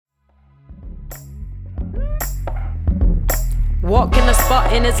Walk in the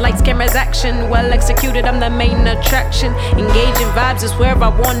spot and it's lights, cameras, action. Well executed, I'm the main attraction. Engaging vibes is where I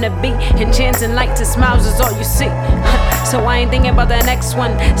wanna be. Enchanting lights and smiles is all you see. So I ain't thinking about the next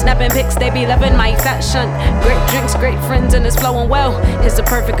one. Snapping pics, they be loving my fashion. Great drinks, great friends, and it's flowing well. It's a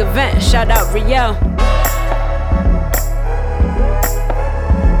perfect event, shout out Riel.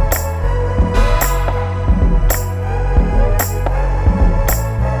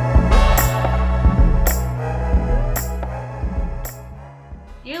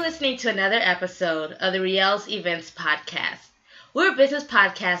 Listening to another episode of the Riel's Events Podcast. We're a business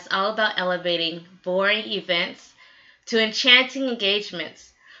podcast all about elevating boring events to enchanting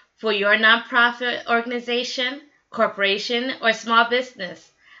engagements for your nonprofit organization, corporation, or small business.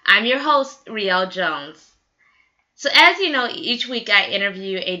 I'm your host, Riel Jones. So as you know, each week I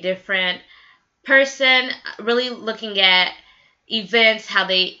interview a different person, really looking at events, how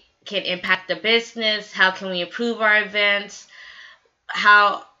they can impact the business, how can we improve our events,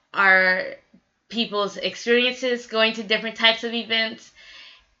 how are people's experiences going to different types of events.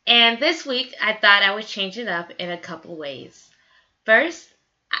 And this week, I thought I would change it up in a couple ways. First,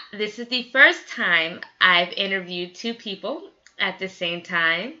 this is the first time I've interviewed two people at the same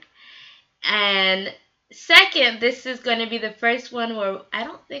time. And second, this is going to be the first one where I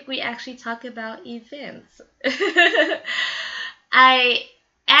don't think we actually talk about events. I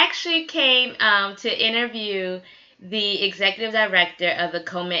actually came to interview the executive director of the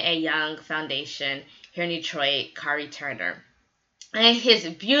Coleman A. Young Foundation here in Detroit, Kari Turner, and his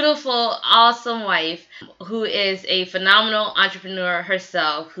beautiful, awesome wife, who is a phenomenal entrepreneur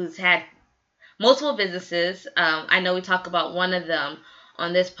herself, who's had multiple businesses. I know we talk about one of them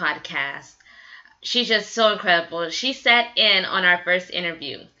on this podcast. She's just so incredible. She sat in on our first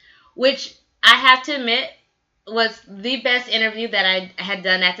interview, which I have to admit was the best interview that I had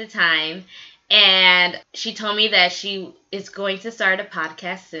done at the time. And she told me that she is going to start a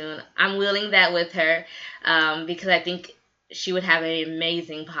podcast soon. I'm willing that with her because I think she would have an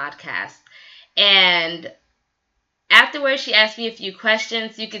amazing podcast. And afterwards, she asked me a few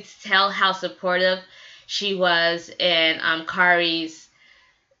questions. You could tell how supportive she was in Kari's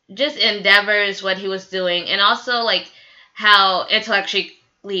just endeavors, what he was doing, and also like how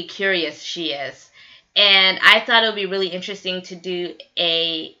intellectually curious she is. And I thought it would be really interesting to do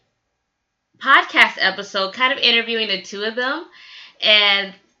a podcast episode kind of interviewing the two of them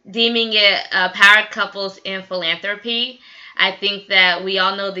and deeming it power couples in philanthropy. I think that we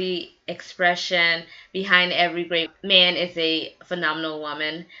all know the expression behind every great man is a phenomenal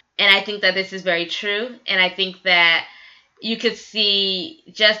woman, and I think that this is very true. And I think that you could see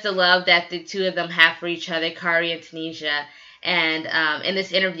just the love that the two of them have for each other, Kari and Tanisha, and in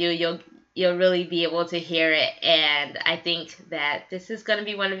this interview you'll really be able to hear it. And I think that this is going to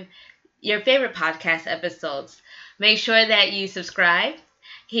be one of your favorite podcast episodes. Make sure that you subscribe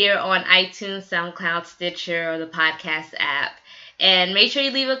here on iTunes, SoundCloud, Stitcher, or the podcast app. And make sure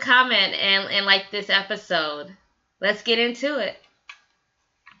you leave a comment and like this episode. Let's get into it.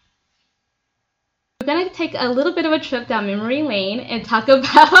 We're going to take a little bit of a trip down memory lane and talk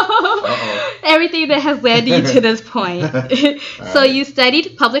about everything that has led you to this point. So you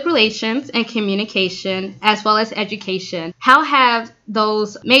studied public relations and communication as well as education. How have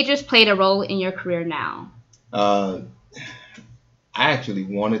those majors played a role in your career now? I actually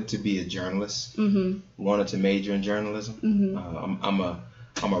wanted to be a journalist, wanted to major in journalism.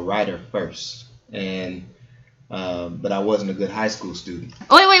 I'm a writer first, and but I wasn't a good high school student.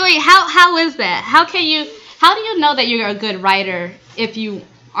 Wait. How is that? How do you know that you're a good writer if you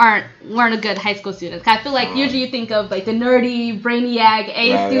weren't a good high school student? I feel like usually you think of like the nerdy, brainiac,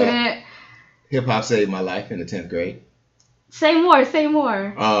 A student. Right. Hip hop saved my life in the 10th grade. Say more.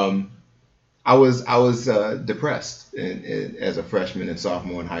 I was depressed as a freshman and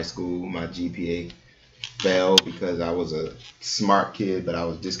sophomore in high school. My GPA fell because I was a smart kid, but I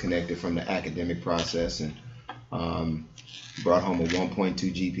was disconnected from the academic process, and brought home a 1.2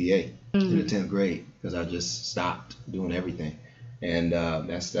 GPA in the 10th grade because I just stopped doing everything. And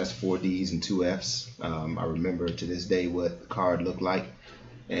that's 4 Ds and 2 Fs. I remember to this day what the card looked like,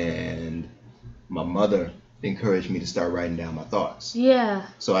 and my mother encouraged me to start writing down my thoughts. Yeah.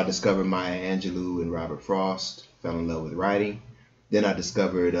 So I discovered Maya Angelou and Robert Frost, fell in love with writing. Then I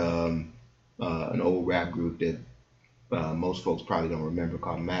discovered an old rap group that most folks probably don't remember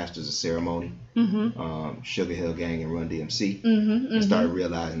called Masters of Ceremony, Sugar Hill Gang and Run DMC. And started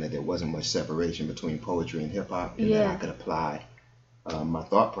realizing that there wasn't much separation between poetry and hip hop, and that I could apply my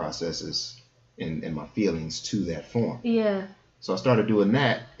thought processes and my feelings to that form. Yeah. So I started doing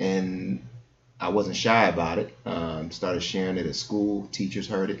that, and I wasn't shy about it. Started sharing it at school. Teachers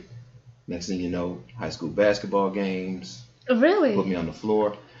heard it. Next thing you know, high school basketball games. Really? Put me on the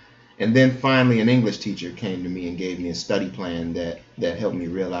floor. And then finally, an English teacher came to me and gave me a study plan that helped me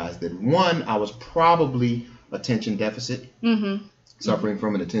realize that, one, I was probably attention deficit, suffering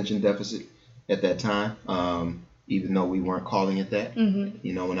from an attention deficit at that time, even though we weren't calling it that,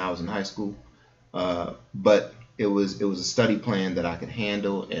 when I was in high school. But it was a study plan that I could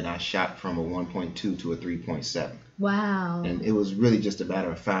handle, and I shot from a 1.2 to a 3.7. Wow. And it was really just a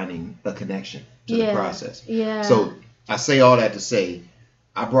matter of finding a connection to the process. Yeah. So I say all that to say,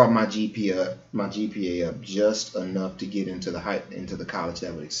 I brought my GPA up just enough to get into the college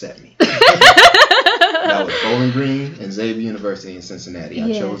that would accept me. That was Bowling Green and Xavier University in Cincinnati.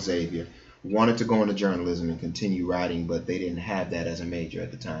 I chose Xavier. Wanted to go into journalism and continue writing, but they didn't have that as a major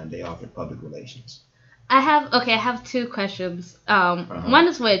at the time. They offered public relations. I have two questions. One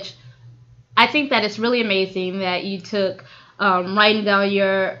is which I think that it's really amazing that you took writing down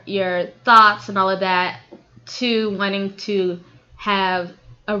your thoughts and all of that to wanting to have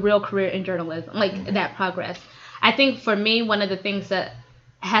a real career in journalism, like that progress. I think for me, one of the things that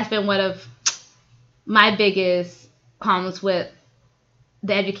has been one of my biggest problems with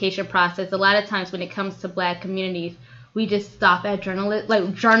the education process, a lot of times when it comes to Black communities, we just stop at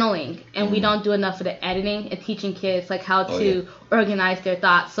journaling, and we don't do enough of the editing and teaching kids like how to organize their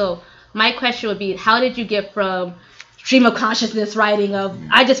thoughts. So my question would be, how did you get from stream of consciousness writing of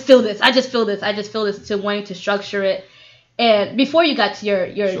I just feel this to wanting to structure it? And before you got to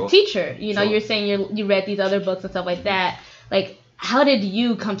your teacher, you're saying you read these other books and stuff like that. Like, how did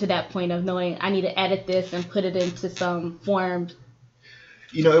you come to that point of knowing I need to edit this and put it into some form?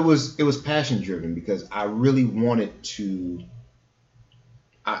 It was passion driven, because I really wanted to.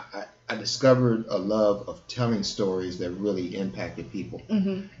 I discovered a love of telling stories that really impacted people,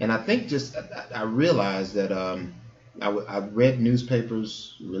 and I think I realized that I read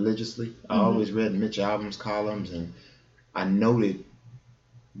newspapers religiously. I always read Mitch Albom's columns, and I noted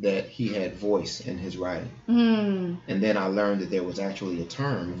that he had voice in his writing. And then I learned that there was actually a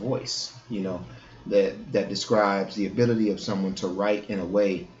term, voice, that describes the ability of someone to write in a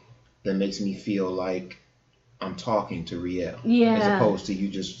way that makes me feel like I'm talking to Riel. As opposed to you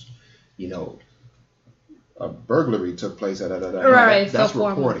just, a burglary took place. That's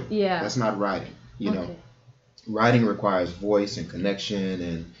reporting. That's not writing. Writing requires voice and connection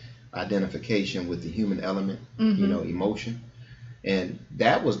and identification with the human element, emotion. And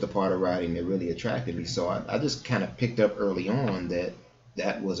that was the part of writing that really attracted me. So I just kind of picked up early on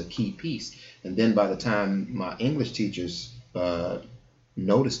that was a key piece. And then by the time my English teachers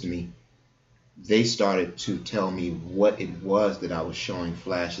noticed me, they started to tell me what it was that I was showing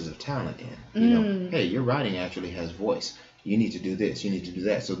flashes of talent in. Hey, your writing actually has voice. You need to do this. You need to do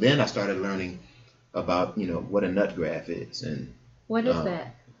that. So then I started learning about, what a nut graph is. And what is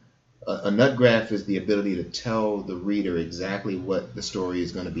that? A nut graph is the ability to tell the reader exactly what the story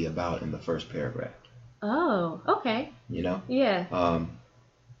is going to be about in the first paragraph. Oh, okay. Yeah.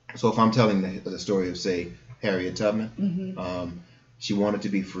 So if I'm telling the story of, say, Harriet Tubman, she wanted to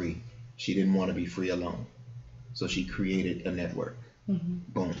be free. She didn't want to be free alone. So she created a network.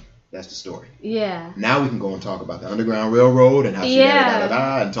 Boom. That's the story. Yeah. Now we can go and talk about the Underground Railroad and how she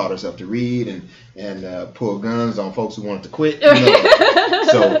and taught herself to read and pull guns on folks who wanted to quit.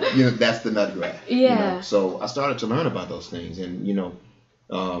 So that's the nut graph. Yeah. So I started to learn about those things, and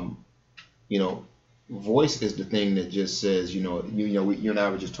voice is the thing that just says, you and I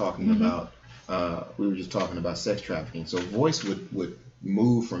were just talking about sex trafficking. So voice would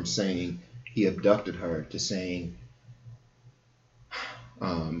move from saying he abducted her to saying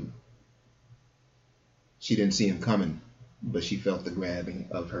she didn't see him coming, but she felt the grabbing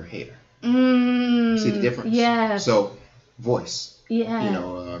of her hair. See the difference? Yeah. So voice.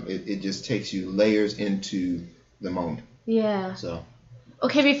 Yeah. It just takes you layers into the moment. Yeah. So.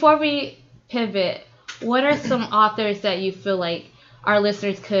 Okay, before we pivot, what are some authors that you feel like our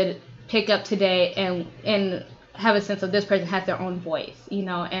listeners could pick up today and have a sense of this person has their own voice, and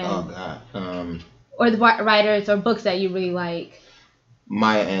oh God. Or the writers or books that you really like?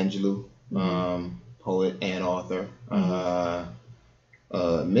 Maya Angelou, poet and author.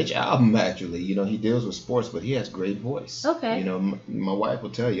 Mitch Albom, actually, he deals with sports, but he has great voice. Okay. My wife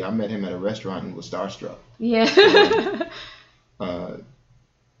will tell you, I met him at a restaurant and was starstruck. Yeah.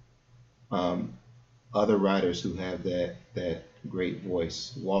 Other writers who have that great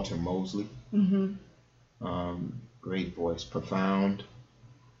voice, Walter Mosley, great voice, profound.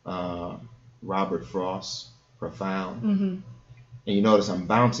 Robert Frost, profound. And you notice I'm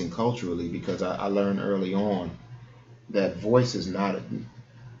bouncing culturally because I learned early on that voice is not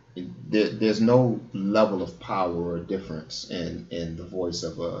there's no level of power or difference in the voice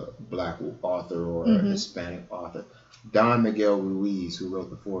of a black author or a Hispanic author. Don Miguel Ruiz, who wrote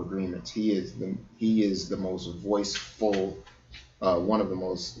the Four Agreements, he is the most voiceful, one of the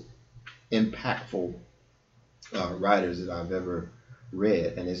most impactful writers that I've ever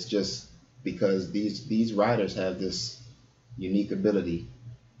read, and it's just because these writers have this unique ability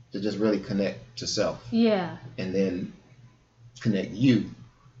to just really connect to self, and then connect you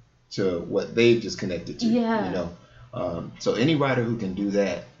to what they've just connected to, you know. So any writer who can do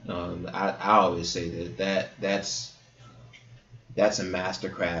that, I always say that's a master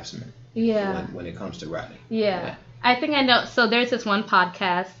craftsman. When it comes to writing. I think I know. So there's this one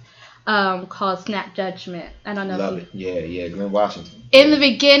podcast called Snap Judgment. I don't know. Love it. Yeah, Glenn Washington. In the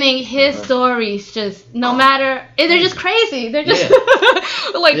beginning, his stories just no matter, they're just crazy. They're just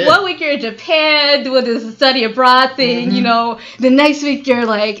like 1 week you're in Japan doing this study abroad thing, you know. The next week you're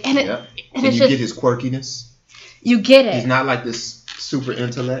like, and you it's just, get his quirkiness. You get it. He's not like this super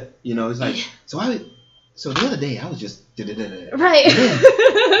intellect, you know. It's like so the other day I was just right.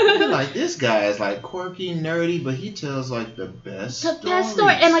 Like this guy is like quirky, nerdy, but he tells like the best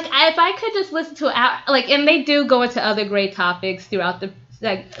story. And like if I could just listen to and they do go into other great topics throughout the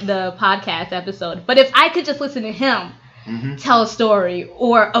podcast episode. But if I could just listen to him tell a story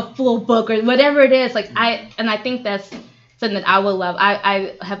or a full book or whatever it is, like I think that's something that I would love.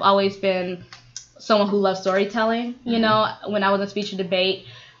 I have always been someone who loves storytelling. You know, when I was in speech and debate,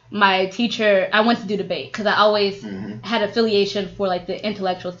 my teacher, I went to do debate because I always had affiliation for like the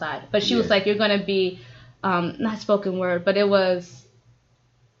intellectual side. But she was like, you're going to be, not spoken word, but it was,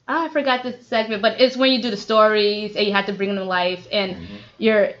 I forgot this segment, but it's when you do the stories and you have to bring them to life and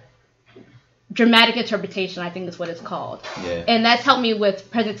your dramatic interpretation, I think is what it's called. And that's helped me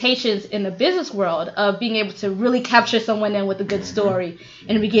with presentations in the business world of being able to really capture someone in with a good story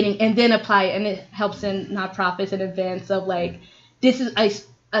in the beginning and then apply it. And it helps in nonprofits and events of like, this is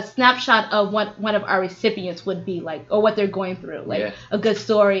a snapshot of what one of our recipients would be like or what they're going through, like a good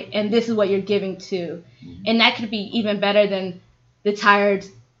story, and this is what you're giving to. And that could be even better than the tired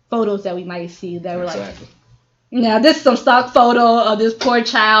photos that we might see that were like, now this is some stock photo of this poor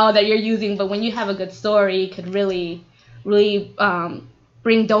child that you're using, but when you have a good story, it could really, really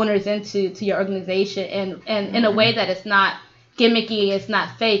bring donors into your organization and in a way that it's not gimmicky, it's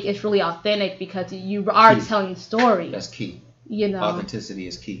not fake, it's really authentic because you are telling stories. That's key. You know, authenticity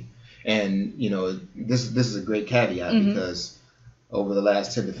is key, and you know this is a great caveat because over the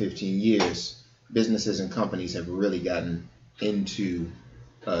last 10 to 15 years, businesses and companies have really gotten into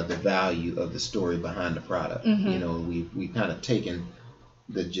the value of the story behind the product. You know, we've kind of taken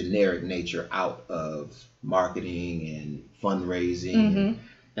the generic nature out of marketing and fundraising,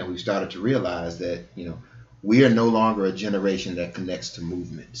 and we've started to realize that we are no longer a generation that connects to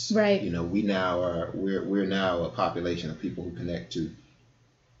movements. Right. You know, we're now a population of people who connect to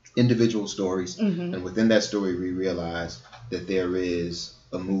individual stories, and within that story, we realize that there is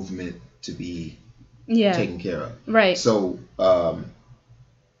a movement to be taken care of. Right. So, I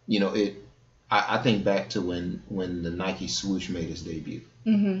think back to when the Nike swoosh made its debut.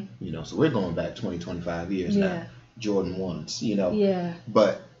 You know, so we're going back 20, 25 years now. Jordan 1s. You know.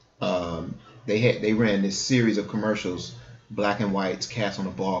 But they ran this series of commercials, black and whites, cast on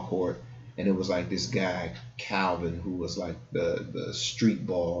a ball court, and it was like this guy Calvin who was like the street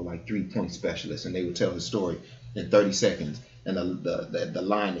ball like 3-point specialist, and they would tell his story in 30 seconds, and the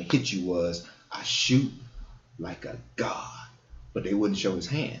line that hit you was, I shoot like a god, but they wouldn't show his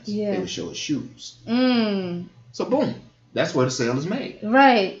hands. They would show his shoes. So boom, that's where the sale is made.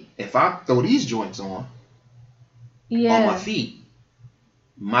 Right. If I throw these joints on my feet,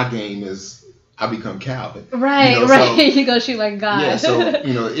 my game is I become Calvin. Right, right. So, you go shoot like God. Yeah, so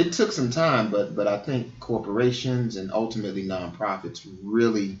it took some time, but I think corporations and ultimately nonprofits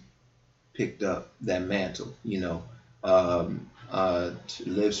really picked up that mantle. Livestrong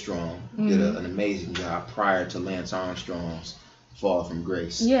did an amazing job prior to Lance Armstrong's fall from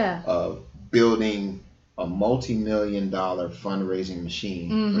grace. Of building a multi-million-dollar fundraising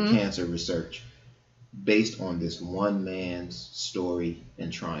machine for cancer research based on this one man's story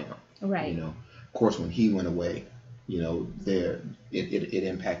and triumph. Right. Of course, when he went away, it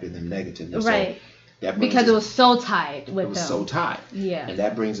impacted them negatively. Right. So because it was so tied with them. It was so tied. Yeah. And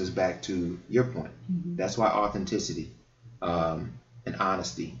that brings us back to your point. That's why authenticity and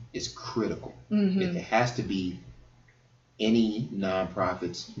honesty is critical. It has to be any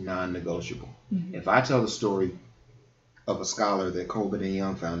nonprofit's non-negotiable. If I tell the story of a scholar that Coleman and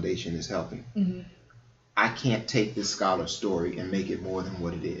Young Foundation is helping, I can't take this scholar's story and make it more than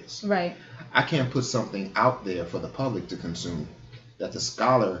what it is. Right. I can't put something out there for the public to consume that the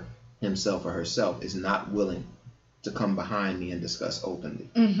scholar himself or herself is not willing to come behind me and discuss openly.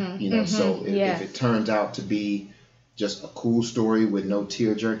 So if it turns out to be just a cool story with no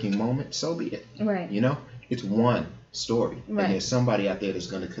tear-jerking moment, so be it. Right. It's one story, right. and there's somebody out there that's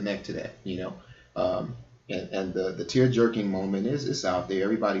going to connect to that. And the tear-jerking moment is out there.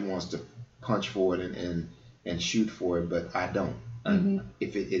 Everybody wants to punch for it and shoot for it, but I don't.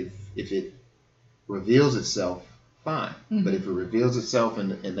 If it reveals itself, fine. But if it reveals itself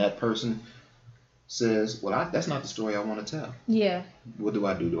and that person says, well, that's not the story I want to tell. Yeah. What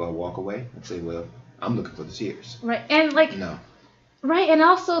do? Do I walk away and say, well, I'm looking for the tears? Right. And no. Right. And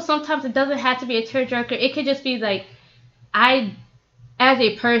also sometimes it doesn't have to be a tearjerker. It could just be like, as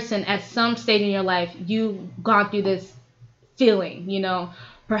a person, at some stage in your life, you've gone through this feeling,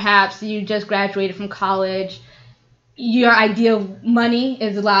 perhaps you just graduated from college. Your idea of money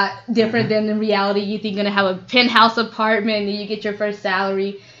is a lot different than in reality. You think you're going to have a penthouse apartment, and you get your first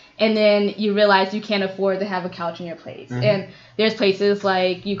salary, and then you realize you can't afford to have a couch in your place. And there's places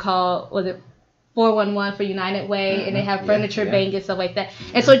like you call, was it 411 for United Way, and they have furniture bank and stuff like that.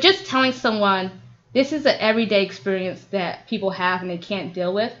 And so just telling someone, this is an everyday experience that people have and they can't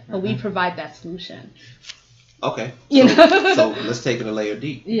deal with, but we provide that solution. Okay. So let's take it a layer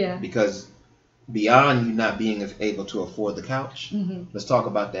deep. Yeah. Because beyond you not being able to afford the couch, let's talk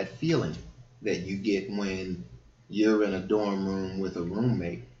about that feeling that you get when you're in a dorm room with a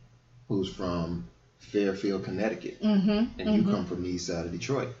roommate who's from Fairfield, Connecticut, and you come from the east side of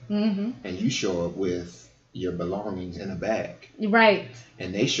Detroit, and you show up with your belongings in a bag. Right.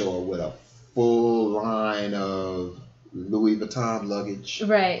 And they show up with a full line of Louis Vuitton luggage.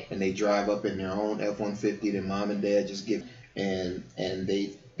 Right. And they drive up in their own F-150 that mom and dad just give, and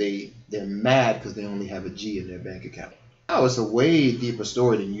they're mad because they only have a G in their bank account. Now it's a way deeper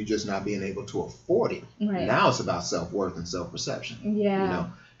story than you just not being able to afford it. Right. Now it's about self-worth and self-perception. Yeah.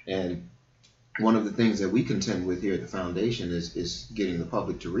 And one of the things that we contend with here at the foundation is getting the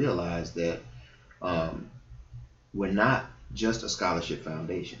public to realize that we're not just a scholarship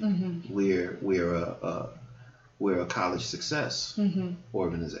foundation. We're a college success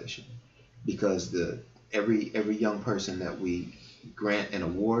organization, because every young person that we grant an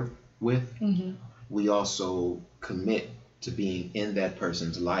award with, we also commit to being in that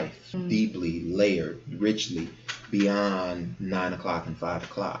person's life, deeply, layered, richly, beyond 9 o'clock and 5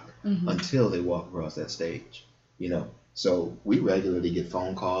 o'clock, until they walk across that stage. So we regularly get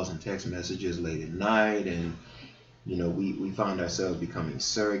phone calls and text messages late at night, and we find ourselves becoming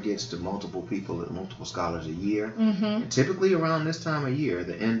surrogates to multiple people and multiple scholars a year. And typically around this time of year,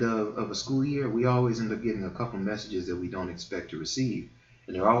 the end of a school year, we always end up getting a couple messages that we don't expect to receive.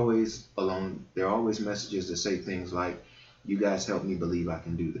 And they're always messages that say things like, you guys helped me believe I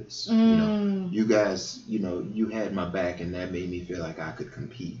can do this. You guys, you had my back, and that made me feel like I could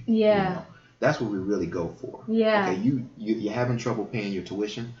compete. Yeah. That's what we really go for. Yeah. Okay, you're having trouble paying your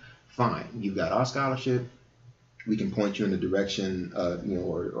tuition? Fine. You got our scholarship. We can point you in the direction,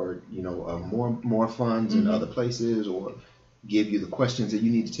 more funds in other places, or give you the questions that you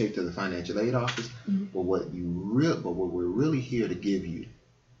need to take to the financial aid office. But what we're really here to give you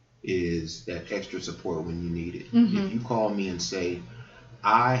is that extra support when you need it. If you call me and say,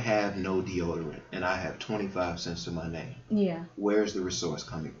 I have no deodorant and I have 25 cents to my name, where's the resource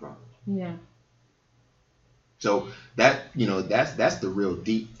coming from? Yeah. So that's the real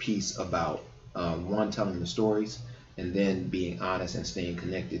deep piece about one, telling the stories, and then being honest and staying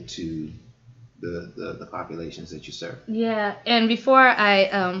connected to the populations that you serve. Yeah, and before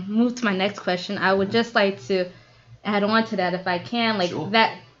I move to my next question, I would just like to add on to that if I can. Sure.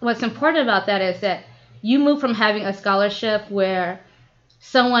 That what's important about that is that you move from having a scholarship where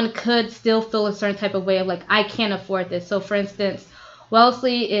someone could still feel a certain type of way of like, I can't afford this. So for instance,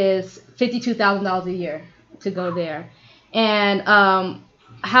 Wellesley is $52,000 a year to go there. And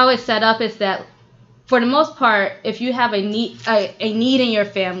how it's set up is that for the most part, if you have a need in your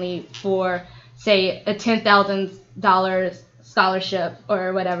family for, say, a $10,000 scholarship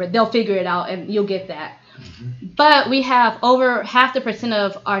or whatever, they'll figure it out and you'll get that. But we have over half the percent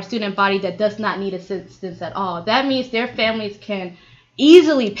of our student body that does not need assistance at all. That means their families can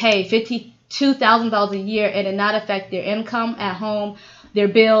easily pay $52,000 a year and it not affect their income at home, their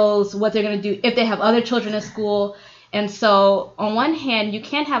bills, what they're going to do if they have other children in school. And so on one hand, you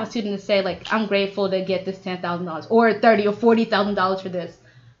can't have a student to say, like, I'm grateful to get this $10,000 or $30,000 or $40,000 for this.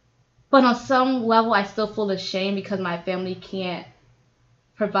 But on some level, I still feel ashamed because my family can't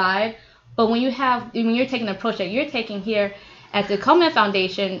provide. But when you're taking the approach that you're taking here at the Coleman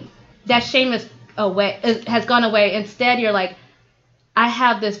Foundation, that shame has gone away. Instead, you're like, I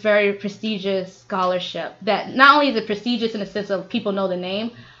have this very prestigious scholarship that not only is it prestigious in the sense of people know the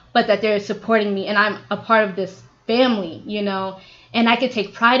name, but that they're supporting me and I'm a part of this family, and I can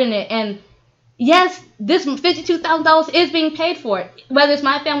take pride in it. And yes, this $52,000 is being paid for, whether it's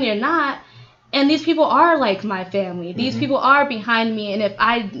my family or not. And these people are like my family. These people are behind me. And if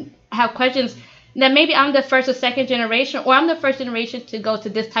I have questions, then maybe I'm the first or second generation, or I'm the first generation to go to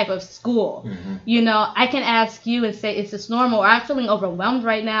this type of school. I can ask you and say, is this normal? Or I'm feeling overwhelmed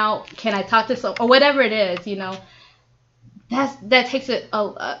right now. Can I talk to someone? Or whatever it is, that takes it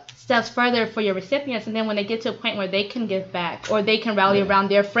steps further for your recipients. And then when they get to a point where they can give back, or they can rally around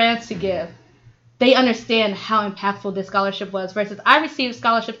their friends to give, they understand how impactful this scholarship was. Versus I received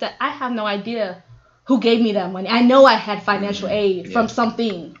scholarships that I have no idea who gave me that money. I know I had financial aid from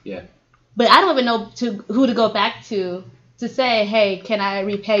something. Yeah. But I don't even know who to go back to say, hey, can I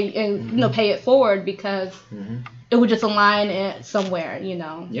repay and pay it forward, because it would just align somewhere,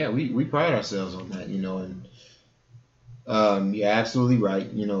 Yeah, we pride ourselves on that, and you're absolutely right.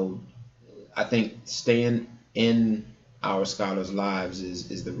 I think staying in our scholars' lives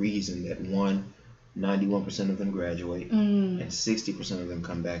is the reason that 91% of them graduate and 60% of them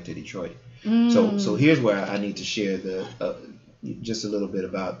come back to Detroit. So here's where I need to share just a little bit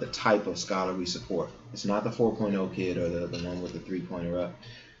about the type of scholar we support. It's not the 4.0 kid or the one with the 3-pointer up.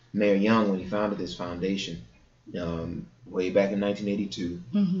 Mayor Young, when he founded this foundation way back in 1982,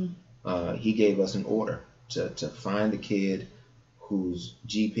 he gave us an order to find the kid whose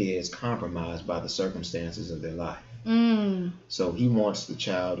GPA is compromised by the circumstances of their life. So he wants the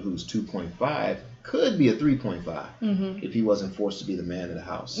child whose 2.5 could be a 3.5 if he wasn't forced to be the man of the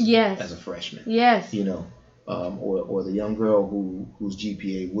house as a freshman. Yes. Or the young girl whose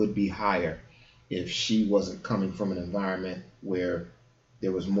GPA would be higher if she wasn't coming from an environment where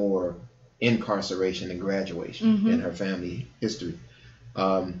there was more incarceration and graduation in her family history.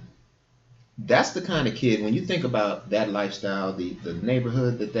 That's the kind of kid, when you think about that lifestyle, the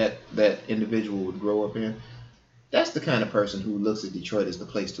neighborhood that individual would grow up in, that's the kind of person who looks at Detroit as the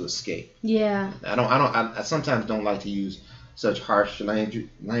place to escape. Yeah. I sometimes don't like to use such harsh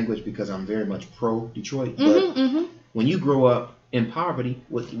language because I'm very much pro Detroit. But when you grow up in poverty,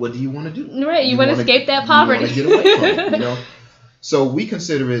 what do you want to do? Right, you want to escape that poverty. You want to get away from it, So we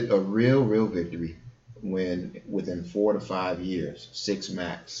consider it a real victory when within 4 to 5 years, 6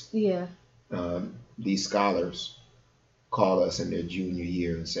 max, these scholars call us in their junior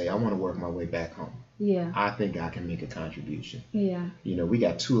year and say, I want to work my way back home. Yeah. I think I can make a contribution. Yeah. We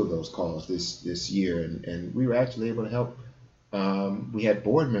got 2 of those calls this year, and we were actually able to help. We had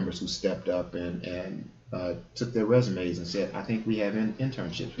board members who stepped up and took their resumes and said, I think we have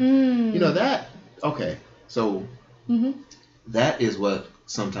internships. So that is what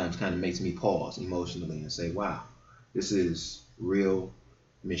sometimes kind of makes me pause emotionally and say, wow, this is real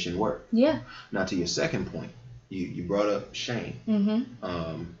mission work. Yeah. Now, to your second point, you brought up shame.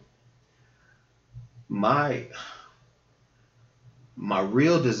 My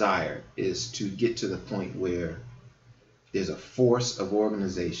real desire is to get to the point where there's a force of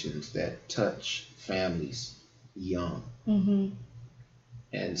organizations that touch families young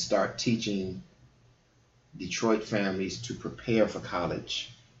and start teaching Detroit families to prepare for college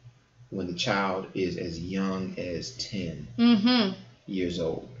when the child is as young as 10 years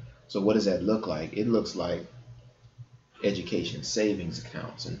old. So what does that look like? It looks like education savings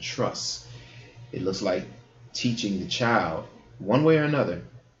accounts and trusts. It looks like teaching the child, one way or another,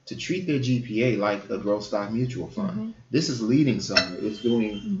 to treat their GPA like a growth stock mutual fund. This is leading somewhere. It's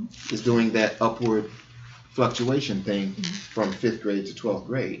doing that upward fluctuation thing from 5th grade to 12th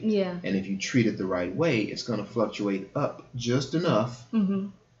grade. Yeah. And if you treat it the right way, it's going to fluctuate up just enough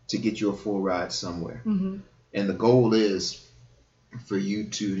to get you a full ride somewhere. And the goal is for you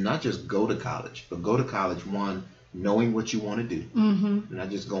to not just go to college, but go to college, one, knowing what you want to do, not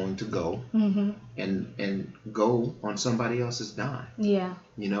just going to go, and go on somebody else's dime. Yeah.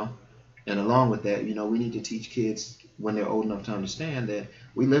 And along with that, we need to teach kids when they're old enough to understand that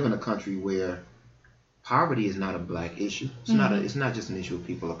we live in a country where poverty is not a black issue. It's not just an issue of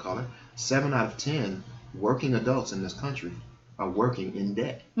people of color. 7 out of 10 working adults in this country are working in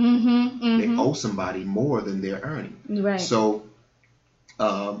debt. They owe somebody more than they're earning. Right. So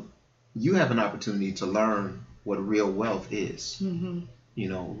you have an opportunity to learn what real wealth is.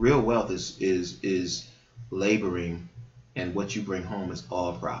 Real wealth is laboring, and what you bring home is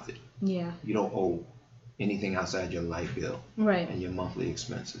all profit. Yeah. You don't owe anything outside your light bill and your monthly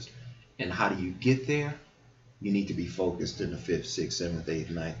expenses. And how do you get there? You need to be focused in the 5th, 6th, 7th,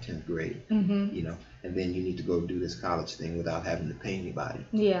 8th, 9th, 10th grade. And then you need to go do this college thing without having to pay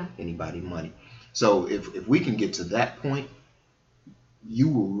anybody money. So if we can get to that point, you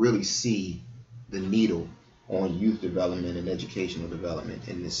will really see the needle on youth development and educational development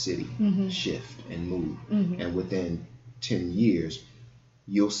in this city shift and move. And within 10 years,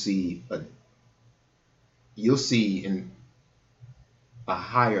 you'll see in a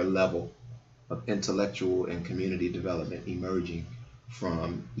higher level of intellectual and community development emerging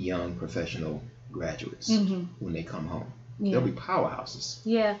from young professional graduates when they come home. Yeah. They'll be powerhouses.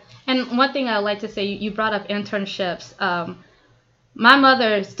 Yeah. And one thing I would like to say, you brought up internships. My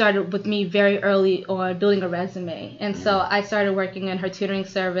mother started with me very early on building a resume. And so I started working in her tutoring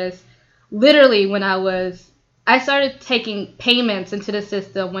service literally when I started taking payments into the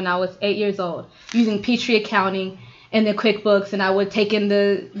system when I was 8 years old, using Petrie Accounting and the QuickBooks, and I would take in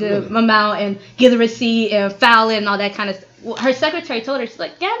the amount and give the receipt and file it and all that kind of stuff. Her secretary told her, she's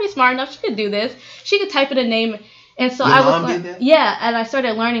like, Gabby's smart enough, she could do this. She could type in a name. And so Your mom did that? Yeah, and I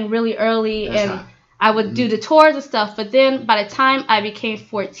started learning really early. That's and hot. I would do the tours and stuff. But then by the time I became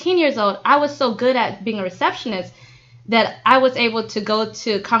 14 years old, I was so good at being a receptionist that I was able to go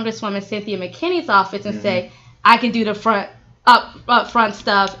to Congresswoman Cynthia McKinney's office and say, I can do the up front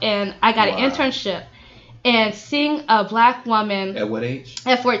stuff. And I got an internship. And seeing a black woman... At what age?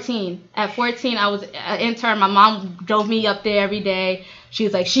 At 14. At 14, I was an intern. My mom drove me up there every day. She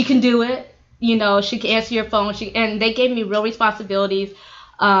was like, she can do it. You know, she can answer your phone. And they gave me real responsibilities.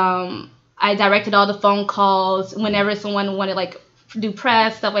 I directed all the phone calls. Whenever someone wanted, like, do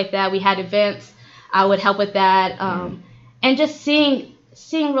press, stuff like that, we had events. I would help with that. And just seeing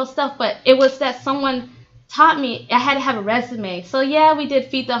real stuff. But it was that someone taught me I had to have a resume. So, yeah, we did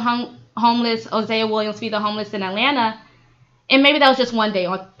Feed the Homeless, Hosea Williams Feed the Homeless in Atlanta. And maybe that was just one day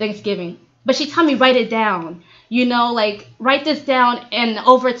on Thanksgiving. But she told me, write it down. You know, like, write this down, and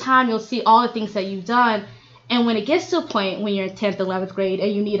over time, you'll see all the things that you've done. And when it gets to a point when you're in 10th, 11th grade,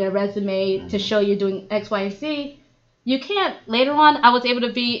 and you need a resume to show you're doing X, Y, and Z, you can't. Later on, I was able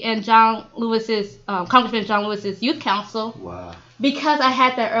to be in Congressman John Lewis's youth council. Wow. Because I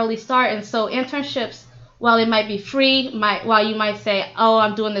had that early start. And so internships, while it might be free, while you might say, oh,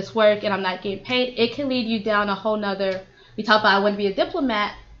 I'm doing this work and I'm not getting paid, it can lead you down a whole nother, we talk about I want to be a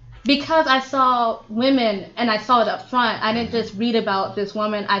diplomat, because I saw women and I saw it up front. I didn't just read about this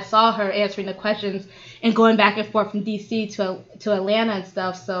woman. I saw her answering the questions and going back and forth from D.C. to Atlanta and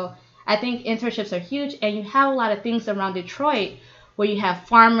stuff. So I think internships are huge. And you have a lot of things around Detroit where you have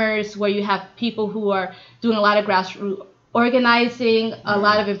farmers, where you have people who are doing a lot of grassroots organizing, a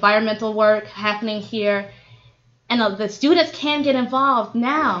lot of environmental work happening here. And the students can get involved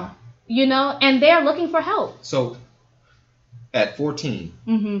now, you know, and they're looking for help. So at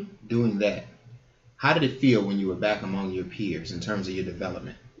 14, doing that, how did it feel when you were back among your peers in terms of your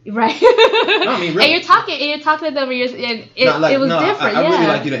development? Right. No, I mean, really. And you're talking to them, and it was different. I really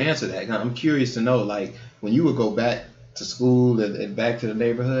like you to answer that. I'm curious to know, like, when you would go back to school and back to the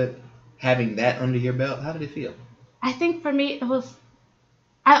neighborhood, having that under your belt, how did it feel? I think for me,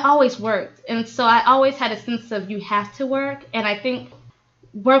 I always worked. And so I always had a sense of you have to work. And I think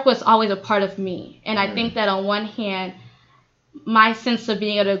work was always a part of me. And I think that on one hand, my sense of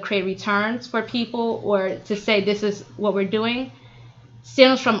being able to create returns for people or to say this is what we're doing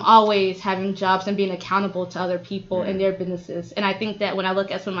stems from always having jobs and being accountable to other people and their businesses. And I think that when I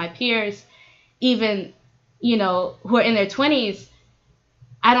look at some of my peers, even, you know, who are in their 20s,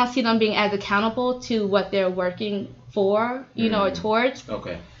 I don't see them being as accountable to what they're working for, you know, or towards.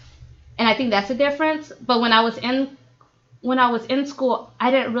 Okay. And I think that's a difference. But when I was in school,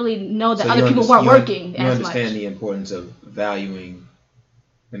 I didn't really know that other people weren't working as much. You understand the importance of valuing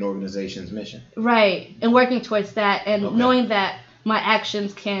an organization's mission. Right. And working towards that and knowing that my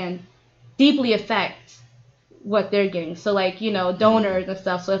actions can deeply affect what they're getting. So, like, you know, donors and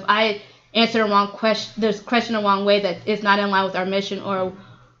stuff. So if I answer the wrong question, there's a question the wrong way that is not in line with our mission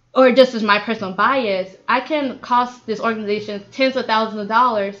or just as my personal bias, I can cost this organization tens of thousands of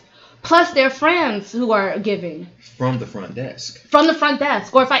dollars, plus their friends who are giving. From the front desk.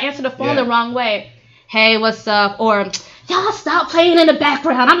 Or if I answer the phone the wrong way, hey, what's up? Or, y'all stop playing in the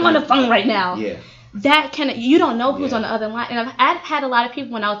background. I'm on the phone right now. Yeah. You don't know who's on the other line. And I've had a lot of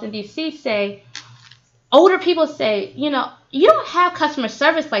people when I was in D.C. older people say, you know, you don't have customer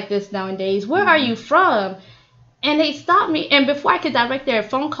service like this nowadays. Where are you from? And they stopped me, and before I could direct their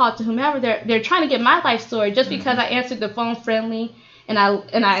phone call to whomever, they're trying to get my life story just because I answered the phone friendly and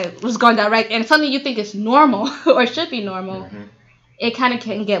I was going direct, and something you think is normal or should be normal, it kind of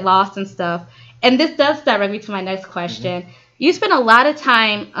can get lost and stuff. And this does direct me to my next question. You spend a lot of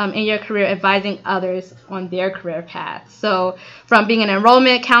time in your career advising others on their career path. So from being an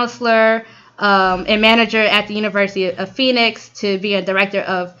enrollment counselor and manager at the University of Phoenix to being a director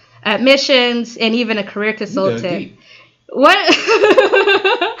of admissions and even a career consultant. What?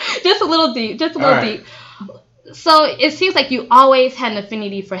 Just a little deep. Just a little deep. So it seems like you always had an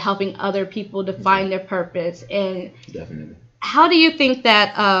affinity for helping other people define their purpose. And Definitely. how do you think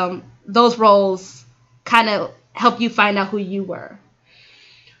that those roles kind of help you find out who you were?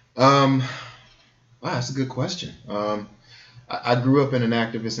 Wow, that's a good question. I grew up in an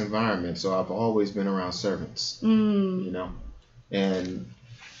activist environment, so I've always been around servants. You know, and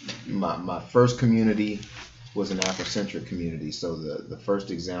my first community was an Afrocentric community. So the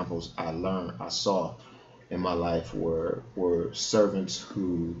first examples I saw in my life were servants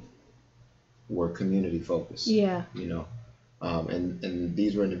who were community focused. Yeah. You know, and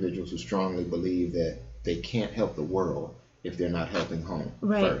these were individuals who strongly believed that they can't help the world if they're not helping home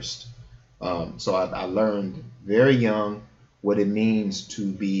first. So I learned very young what it means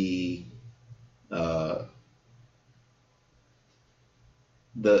to be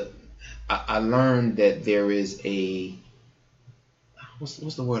I learned that there is a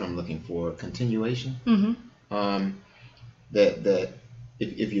what's the word I'm looking for? Continuation. That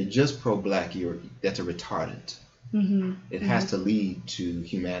if you're just pro-black, that's a retardant. It has to lead to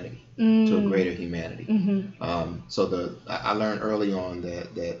humanity, to a greater humanity. So I learned early on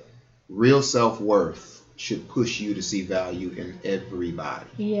that real self-worth should push you to see value in everybody.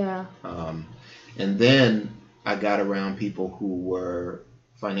 Yeah. And then I got around people who were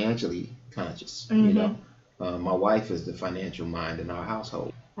financially conscious. You know, my wife is the financial mind in our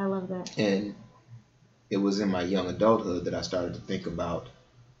household. I love that. And it was in my young adulthood that I started to think about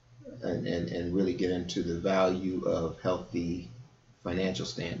and really get into the value of healthy financial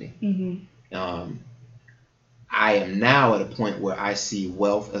standing. I am now at a point where I see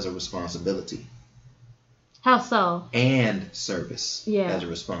wealth as a responsibility. How so? And service as a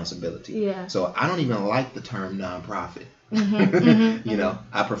responsibility. Yeah. So I don't even like the term nonprofit. You know,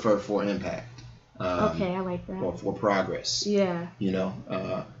 I prefer for impact. Okay, I like that. Or for progress. Yeah. You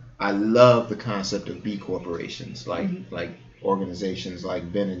know, I love the concept of B corporations, like organizations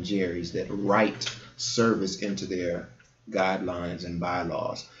like Ben and Jerry's that write service into their guidelines and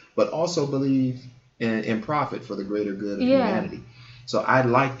bylaws, but also believe in profit for the greater good of humanity. So I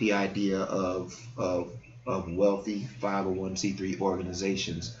like the idea of wealthy 501c3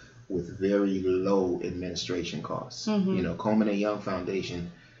 organizations with very low administration costs. You know, Coleman A. Young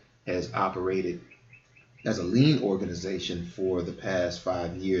Foundation has operated as a lean organization for the past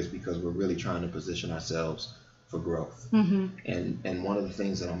 5 years because we're really trying to position ourselves for growth. And one of the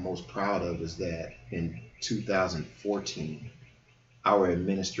things that I'm most proud of is that in 2014, our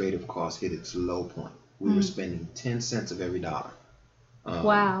administrative costs hit its low point. We were spending 10 cents of every dollar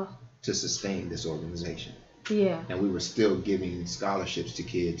to sustain this organization. Yeah. And we were still giving scholarships to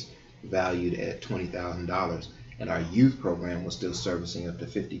kids valued at $20,000. And our youth program was still servicing up to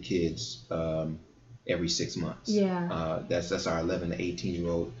 50 kids every 6 months. Yeah. That's our 11 to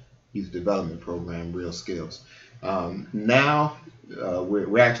 18-year-old youth development program, Real Skills. Now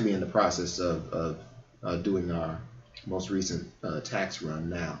we're actually in the process of doing our most recent tax run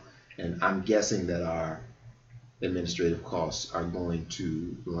now, and I'm guessing that our administrative costs are going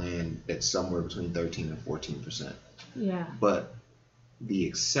to land at somewhere between 13 and 14%. Yeah. But the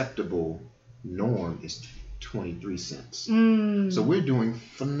acceptable norm is 23 cents. So we're doing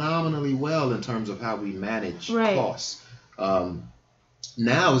phenomenally well in terms of how we manage costs.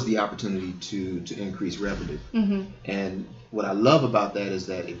 Now is the opportunity to increase revenue. And what I love about that is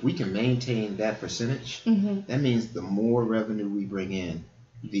that if we can maintain that percentage, that means the more revenue we bring in,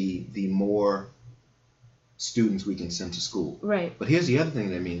 the more students we can send to school. Right. But here's the other thing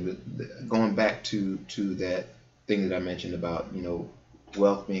that means, going back to that thing that I mentioned about, you know,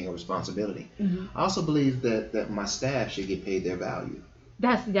 wealth being a responsibility. I also believe that my staff should get paid their value.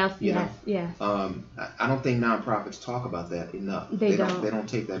 Yes. I don't think nonprofits talk about that enough. They don't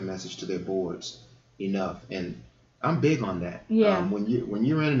take that message to their boards enough, and I'm big on that. Yeah. When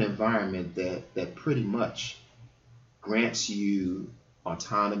you're in an environment that pretty much grants you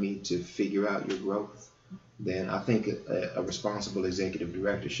autonomy to figure out your growth, then I think a responsible executive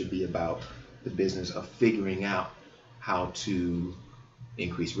director should be about the business of figuring out how to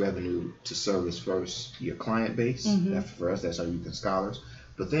increase revenue to service first your client base. For us, that's our youth and scholars,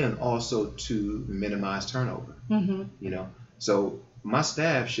 but then also to minimize turnover. You know, so my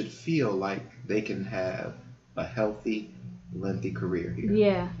staff should feel like they can have a healthy, lengthy career here.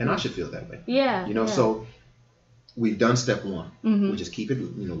 Yeah. And I should feel that way. Yeah. You know, so we've done step one, which is keep it,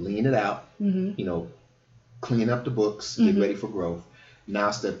 you know, lean it out, you know, clean up the books, get ready for growth.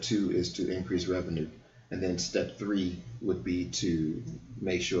 Now step two is to increase revenue. And then step three would be to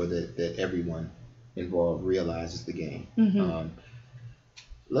make sure that everyone involved realizes the game.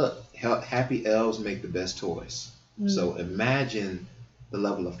 Look, happy elves make the best toys. So imagine the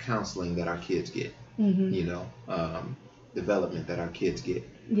level of counseling that our kids get, you know, development that our kids get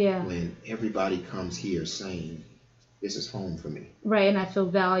when everybody comes here saying, this is home for me. Right, and I feel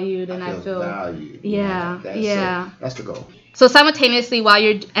valued, and I feel valued. Yeah, that's the goal. So simultaneously, while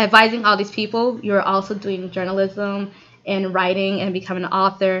you're advising all these people, you're also doing journalism and writing and becoming an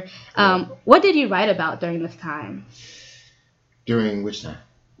author. What did you write about during this time? During which time?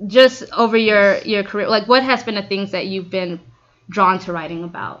 Just over your career. Like, what has been the things that you've been drawn to writing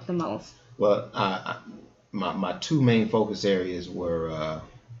about the most? Well, my two main focus areas were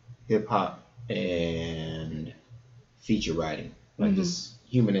hip hop and feature writing, like this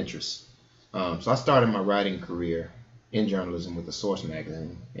human interest. So I started my writing career in journalism with the Source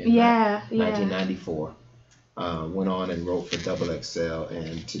magazine in 1994. Went on and wrote for XXL,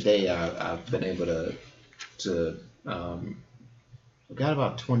 and today I've been able to I've got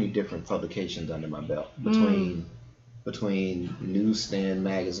about 20 different publications under my belt between newsstand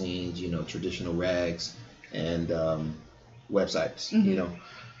magazines, you know, traditional rags, and websites. You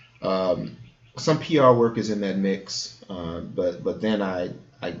know, some PR work is in that mix, but then I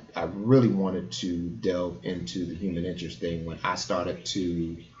really wanted to delve into the human interest thing when I started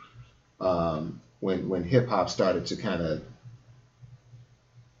to when hip hop started to kind of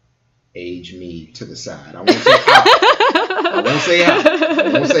age me to the side. I won't say out.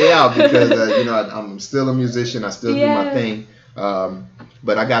 I won't say out because you know, I'm still a musician. I still do my thing.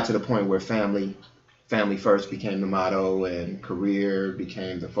 But I got to the point where family first became the motto, and career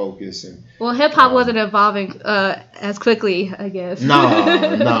became the focus. And well, hip hop wasn't evolving as quickly, I guess. No.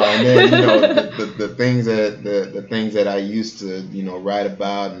 And then, you know, the things that I used to, you know, write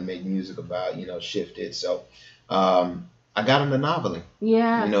about and make music about, you know, shifted. So I got into noveling.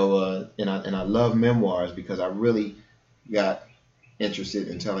 Yeah. You know, and I love memoirs because I really got interested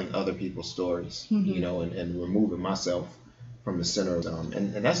in telling other people's stories, you know, and removing myself from the center of them.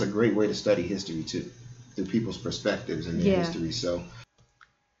 And that's a great way to study history too, through people's perspectives and their history. So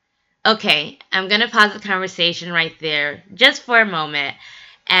okay, I'm going to pause the conversation right there just for a moment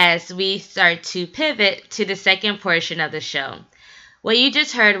as we start to pivot to the second portion of the show. What you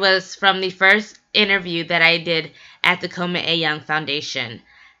just heard was from the first interview that I did at the Coleman A. Young Foundation.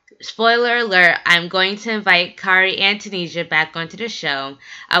 Spoiler alert, I'm going to invite Kari and Tanisha back onto the show.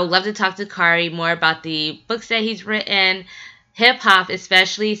 I would love to talk to Kari more about the books that he's written, hip-hop,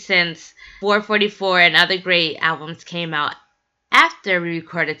 especially since 444 and other great albums came out after we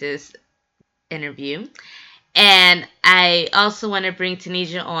recorded this interview. And I also want to bring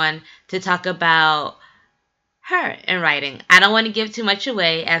Tanisha on to talk about her in writing. I don't want to give too much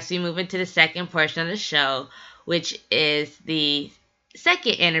away as we move into the second portion of the show, which is the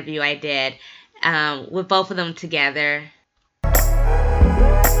second interview I did with both of them together.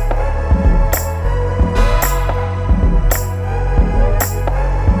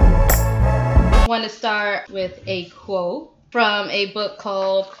 I want to start with a quote from a book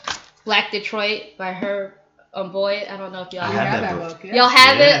called Black Detroit by Herb Boyd. I don't know if y'all have that book. Y'all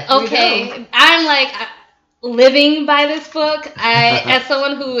have it? Okay. I'm like living by this book. As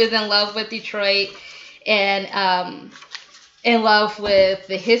someone who is in love with Detroit and in love with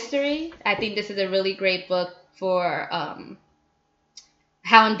the history, I think this is a really great book for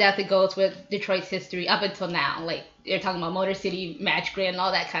how in depth it goes with Detroit's history up until now. Like, you're talking about Motor City, Match Grid, and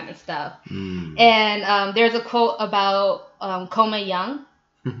all that kind of stuff. And there's a quote about Coleman Young,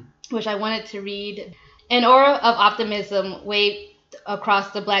 which I wanted to read. An aura of optimism waved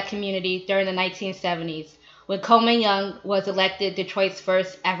across the Black community during the 1970s when Coleman Young was elected Detroit's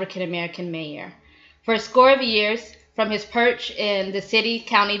first African-American mayor. For a score of years, from his perch in the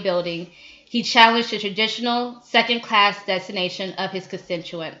city-county building, he challenged the traditional second-class destination of his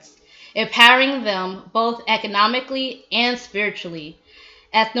constituents, empowering them both economically and spiritually.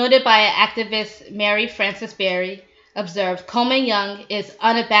 As noted by activist Mary Frances Berry, observed, Coleman Young is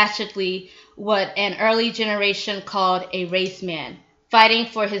unabashedly what an early generation called a race man, fighting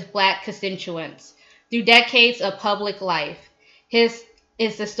for his Black constituents. Through decades of public life, his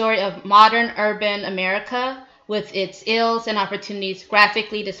is the story of modern urban America with its ills and opportunities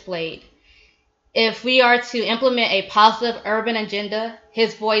graphically displayed. If we are to implement a positive urban agenda,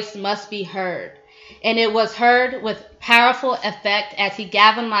 his voice must be heard. And it was heard with powerful effect as he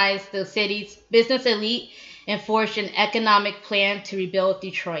galvanized the city's business elite and forged an economic plan to rebuild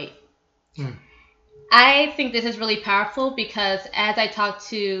Detroit. I think this is really powerful because as I talk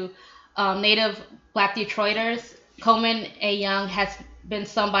to native Black Detroiters, Coleman A. Young has been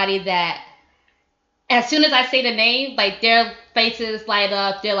somebody that as soon as I say the name, like, their faces light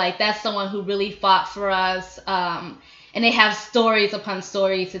up. They're like, that's someone who really fought for us. And they have stories upon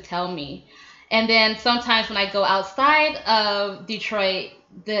stories to tell me. And then sometimes when I go outside of Detroit,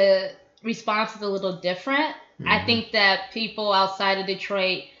 the response is a little different. I think that people outside of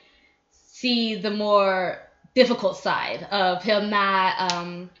Detroit see the more difficult side of him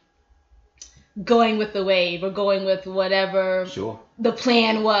not going with the wave or going with whatever the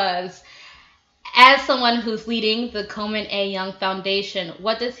plan was. As someone who's leading the Coleman A. Young Foundation,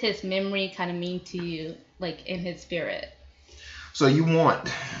 what does his memory kind of mean to you, like in his spirit? So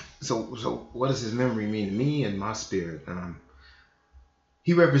what does his memory mean to me and my spirit?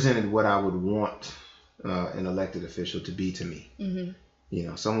 He represented what I would want an elected official to be to me. You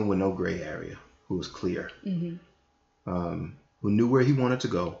know, someone with no gray area, who was clear, who knew where he wanted to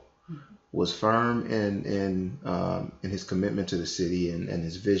go, was firm in his commitment to the city and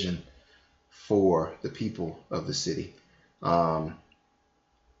his vision for the people of the city,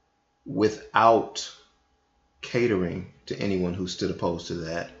 without catering to anyone who stood opposed to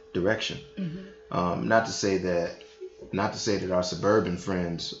that direction. Not to say that our suburban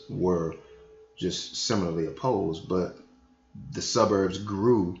friends were just similarly opposed, but the suburbs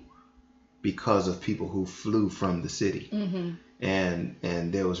grew because of people who flew from the city.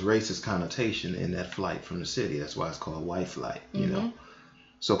 And there was racist connotation in that flight from the city. That's why it's called white flight, you know.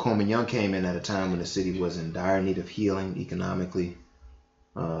 So Coleman Young came in at a time when the city was in dire need of healing economically,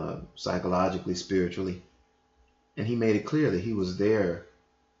 psychologically, spiritually. And he made it clear that he was there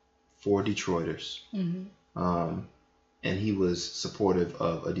for Detroiters. And he was supportive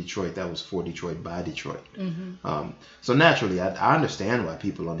of a Detroit that was for Detroit by Detroit. So naturally, I understand why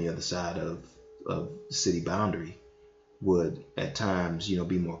people on the other side of the city boundary would at times, you know,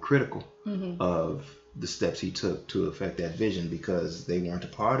 be more critical of the steps he took to affect that vision, because they weren't a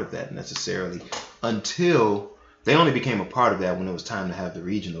part of that necessarily until they only became a part of that when it was time to have the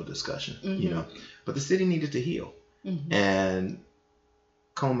regional discussion, you know. But the city needed to heal. And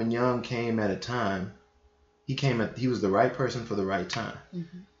Coleman Young came at a time, he was the right person for the right time,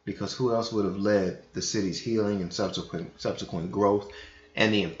 because who else would have led the city's healing and subsequent growth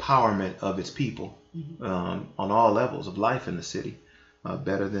and the empowerment of its people on all levels of life in the city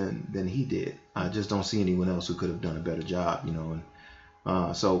better than he did. I just don't see anyone else who could have done a better job, you know.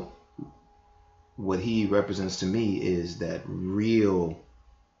 And so what he represents to me is that real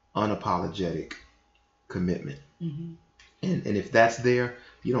unapologetic commitment. And if that's there,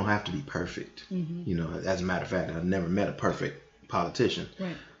 you don't have to be perfect. You know, as a matter of fact, I've never met a perfect politician.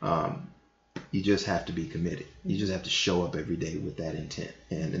 You just have to be committed. You just have to show up every day with that intent.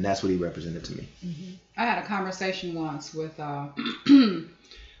 And that's what he represented to me. I had a conversation once with a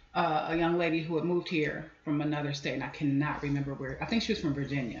young lady who had moved here from another state, and I cannot remember where. I think she was from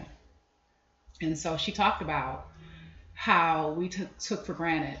Virginia. And so she talked about how we took for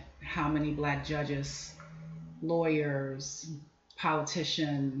granted how many black judges, lawyers,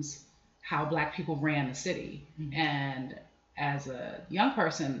 politicians, how black people ran the city. And as a young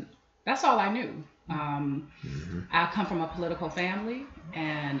person, that's all I knew. I come from a political family,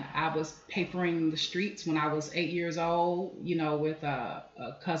 and I was papering the streets when I was 8 years old, you know, with a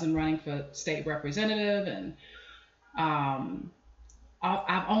cousin running for state representative. And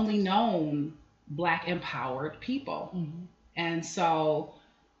I've only known black empowered people. And so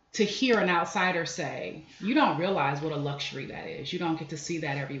to hear an outsider say, you don't realize what a luxury that is. You don't get to see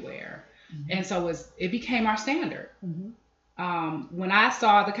that everywhere. And so it became our standard. When I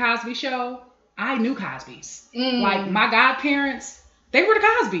saw the Cosby Show, I knew Cosby's. Like my godparents, they were the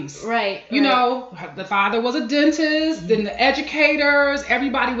Cosby's. You know, the father was a dentist, then the educators,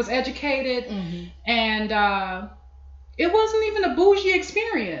 everybody was educated. And it wasn't even a bougie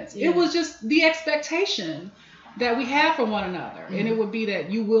experience. It was just the expectation that we have for one another. And it would be that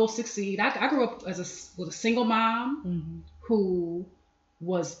you will succeed. I grew up with a single mom who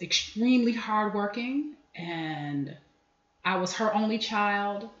was extremely hardworking, and I was her only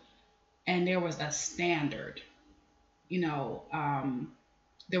child, and there was a standard, you know,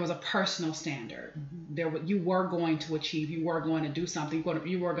 there was a personal standard. You were going to achieve, you were going to do something,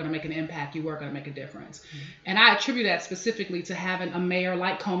 you were going to make an impact, you were going to make a difference. And I attribute that specifically to having a mayor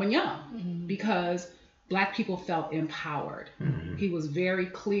like Coleman Young, because black people felt empowered. He was very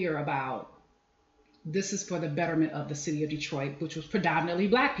clear about, this is for the betterment of the city of Detroit, which was predominantly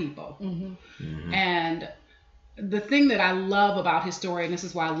black people. And the thing that I love about his story, and this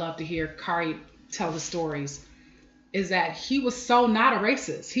is why I love to hear Kari tell the stories, is that he was so not a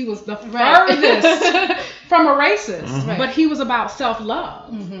racist. He was the furthest from a racist, but he was about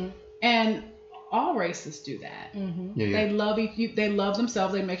self-love. And all racists do that. They love they love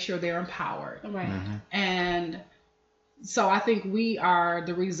themselves. They make sure they're empowered. And so I think we are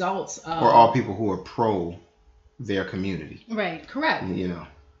the results of... Or all people who are pro their community. Correct. You know.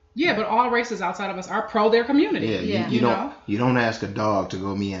 Yeah, but all races outside of us are pro their community. Yeah, you don't ask a dog to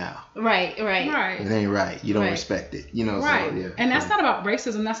go meow. Right. It ain't right. You don't respect it. Right. So, yeah. And that's not about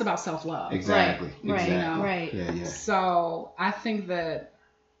racism. That's about self-love. Exactly. Right. Exactly. Right. Yeah. So I think that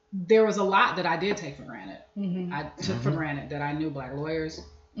there was a lot that I did take for granted. Mm-hmm. I took for granted that I knew Black lawyers,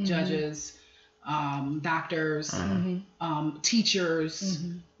 judges, doctors, teachers.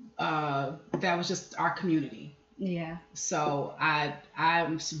 That was just our community. Yeah. So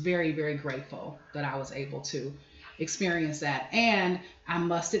I'm very, very grateful that I was able to experience that. And I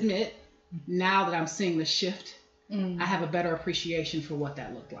must admit, now that I'm seeing the shift, I have a better appreciation for what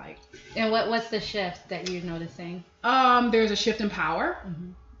that looked like. And what's the shift that you're noticing? There's a shift in power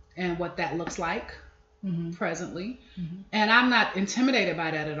and what that looks like presently. And I'm not intimidated by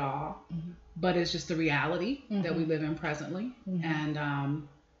that at all, but it's just the reality that we live in presently. And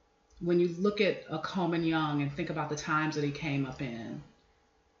when you look at a Coleman Young and think about the times that he came up in,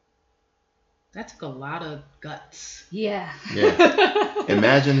 that took a lot of guts. Yeah.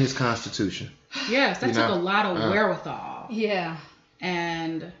 Imagine his Constitution. Yes, that took a lot of wherewithal. Yeah.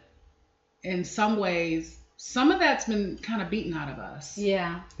 And in some ways, some of that's been kind of beaten out of us.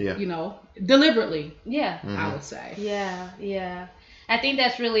 Yeah. Deliberately. Yeah. I would say. Yeah. I think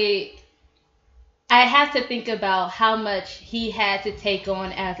that's really, I have to think about how much he had to take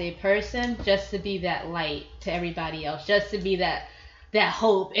on as a person just to be that light to everybody else, just to be that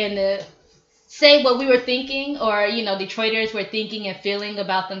hope and to say what we were thinking, or, Detroiters were thinking and feeling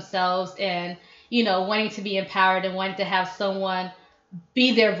about themselves, and, wanting to be empowered and wanting to have someone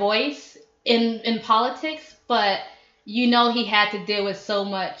be their voice in politics. But, he had to deal with so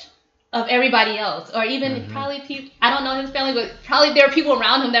much of everybody else, or even probably people, I don't know his family, but probably there were people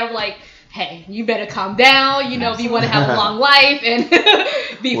around him that were like, hey, you better calm down, if you want to have a long life and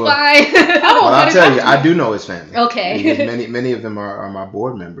be fine. Well, I'll tell you, I do know his family. Okay. Because many of them are my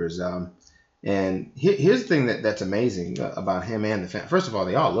board members. And here's the thing that's amazing about him and the family. First of all,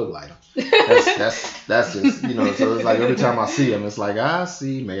 they all look like him. That's just, so it's like every time I see him, it's like, I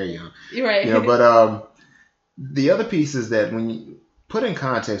see Mayor Young. Right. But the other piece is that when you put in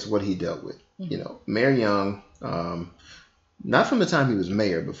context what he dealt with, Mayor Young, not from the time he was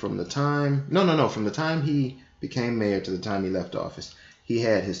mayor, but from the time, from the time he became mayor to the time he left office, he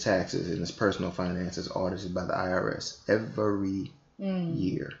had his taxes and his personal finances audited by the IRS every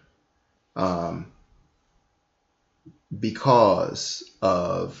year. Because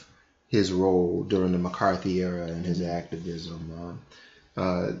of his role during the McCarthy era and his activism,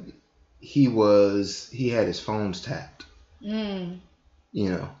 he had his phones tapped. He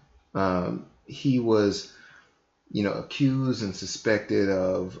was, accused and suspected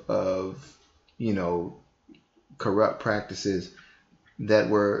of corrupt practices that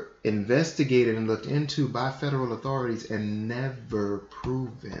were investigated and looked into by federal authorities and never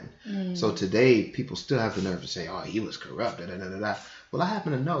proven. So today, people still have the nerve to say, oh, he was corrupt. Well, I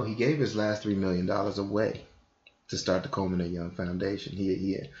happen to know he gave his last $3 million away to start the Coleman A. Young Foundation.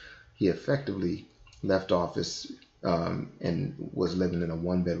 He effectively left office and was living in a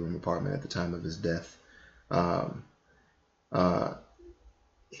one-bedroom apartment at the time of his death. And I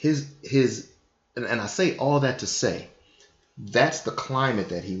say all that to say, that's the climate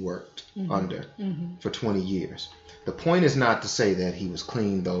that he worked under for 20 years. The point is not to say that he was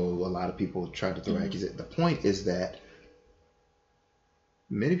clean, though a lot of people try to throw accusations. The point is that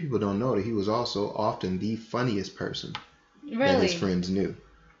many people don't know that he was also often the funniest person that his friends knew.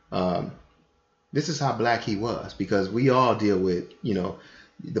 This is how black he was, because we all deal with,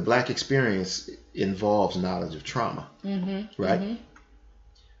 the black experience involves knowledge of trauma, right?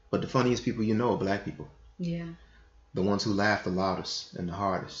 But the funniest people are black people. Yeah. The ones who laugh the loudest and the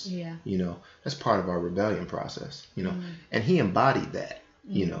hardest. Yeah. That's part of our rebellion process, and he embodied that,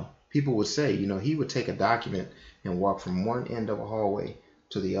 People would say, he would take a document and walk from one end of a hallway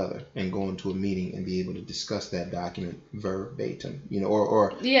to the other and go into a meeting and be able to discuss that document verbatim,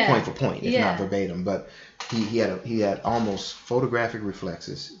 or point for point, if not verbatim. But he had almost photographic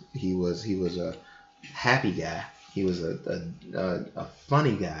reflexes. He was a happy guy. He was a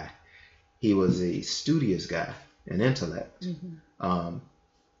funny guy. He was a studious guy, an intellect,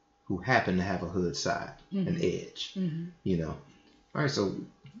 who happened to have a hood side, an edge, All right, so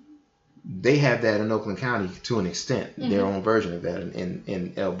they have that in Oakland County to an extent, their own version of that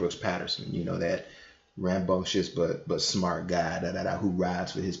in L. Brooks Patterson, that rambunctious but smart guy who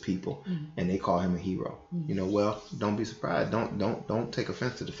rides for his people, and they call him a hero. Well, don't be surprised. Don't take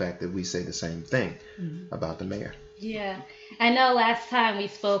offense to the fact that we say the same thing about the mayor. Yeah, I know. Last time we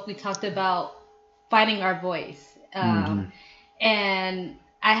spoke, we talked about finding our voice, and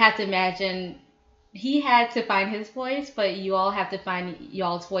I have to imagine he had to find his voice, but you all have to find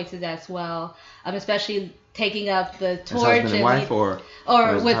y'all's voices as well. Especially taking up the torch and wife or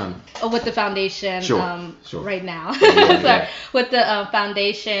with the foundation. Sure. Right now. Yeah. Sorry, with the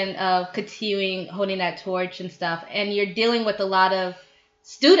foundation of continuing holding that torch and stuff, and you're dealing with a lot of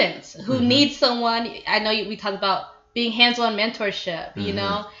students who need someone. I know we talked about being hands-on mentorship. You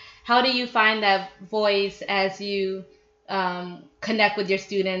know, how do you find that voice as you connect with your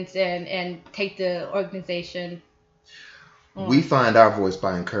students and take the organization on? We find our voice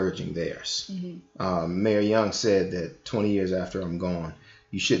by encouraging theirs. Mayor Young said that 20 years after I'm gone,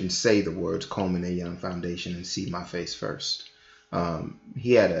 you shouldn't say the words Coleman A. Young Foundation and see my face first.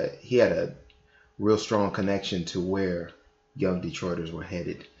 He had a real strong connection to where young Detroiters were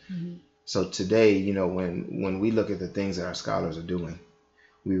headed. So today, you know, when we look at the things that our scholars are doing,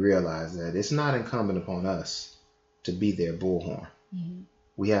 we realize that it's not incumbent upon us to be their bullhorn.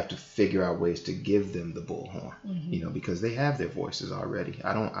 We have to figure out ways to give them the bullhorn, you know, because they have their voices already.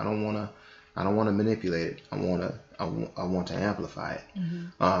 I don't want to manipulate it. I want to amplify it.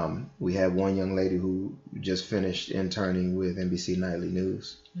 We had one young lady who just finished interning with NBC Nightly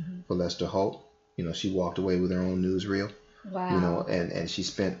News for Lester Holt. You know, she walked away with her own newsreel. Wow. You know, and she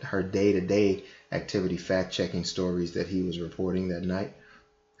spent her day-to-day activity fact-checking stories that he was reporting that night.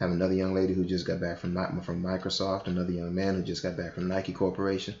 Have another young lady who just got back from Microsoft, another young man who just got back from Nike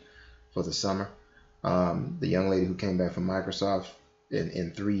Corporation for the summer. The young lady who came back from Microsoft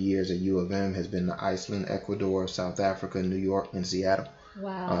in 3 years at U of M has been to Iceland, Ecuador, South Africa, New York, and Seattle.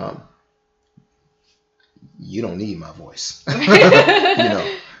 Wow. You don't need my voice. You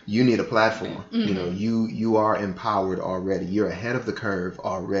know, you need a platform. You know, you are empowered already. You're ahead of the curve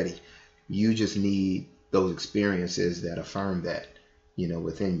already. You just need those experiences that affirm that, you know,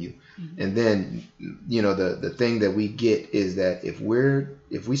 within you. And then, you know, the thing that we get is that if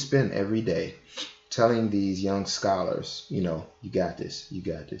we spend every day telling these young scholars, you know, you got this, you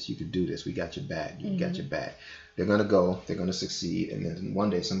could do this, we got your back, you got your back. They're going to go, they're going to succeed. And then one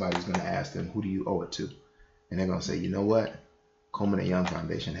day somebody's going to ask them, who do you owe it to? And they're going to say, you know what? Coleman A. Young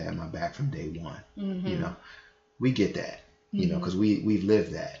Foundation had my back from day one. You know, we get that, you know, because we've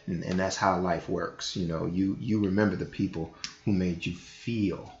lived that. And that's how life works. You know, you remember the people who made you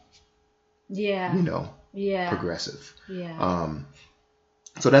feel, you know, progressive.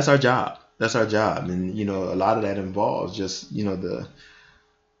 So that's our job. And, you know, a lot of that involves just, you know,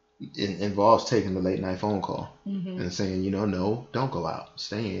 it involves taking the late night phone call and saying, you know, no, don't go out,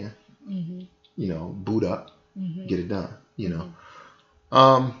 stay in, you know, boot up, get it done, you know.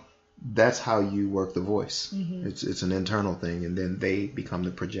 That's how you work the voice. It's an internal thing, and then they become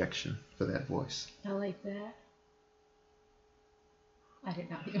the projection for that voice. I like that. I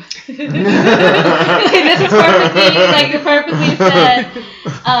did not. This is perfectly said.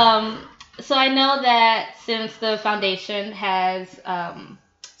 So I know that since the foundation has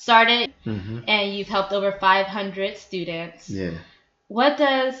started and you've helped over 500 students. Yeah. What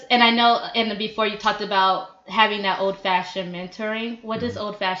does, and I know, and before you talked about having that old-fashioned mentoring, what does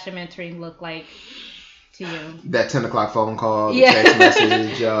old-fashioned mentoring look like to you? That 10 o'clock phone call, the text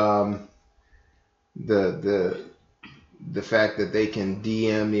message, the fact that they can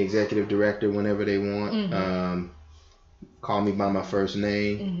DM the executive director whenever they want, call me by my first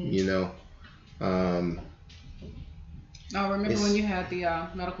name, you know. Remember when you had the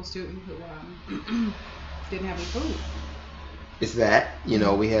medical student who didn't have any food? It's that, you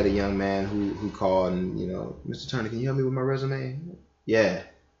know, we had a young man who called and, you know, Mr. Turner, can you help me with my resume? Yeah.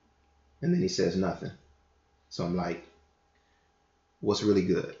 And then he says nothing. So I'm like, what's really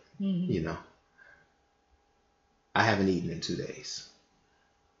good? You know, I haven't eaten in 2 days.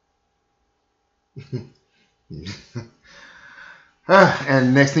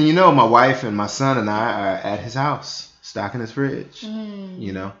 And next thing you know, my wife and my son and I are at his house, stocking his fridge,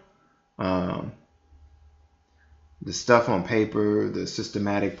 you know. The stuff on paper, the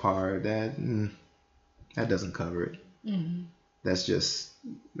systematic part, that doesn't cover it. That's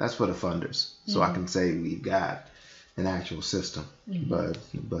for the funders. So I can say we've got an actual system, but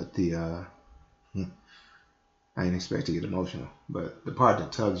the I ain't expect to get emotional, but the part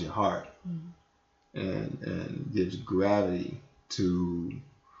that tugs your heart and gives gravity to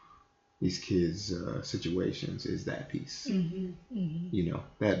these kids' situations is that piece. You know,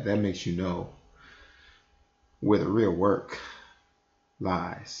 that makes you know where the real work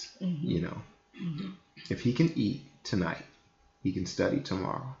lies. You know, if he can eat tonight, he can study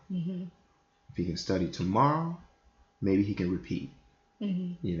tomorrow. If he can study tomorrow, maybe he can repeat.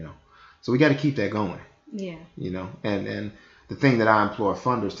 You know, so we got to keep that going. Yeah. You know, and the thing that I implore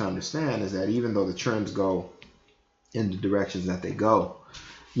funders to understand is that even though the trends go in the directions that they go,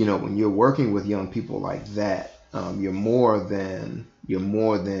 when you're working with young people like that, you're more than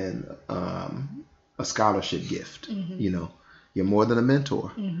a scholarship gift. You're more than a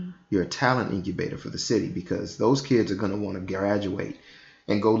mentor. You're a talent incubator for the city, because those kids are going to want to graduate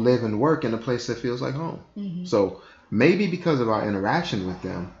and go live and work in a place that feels like home. So maybe because of our interaction with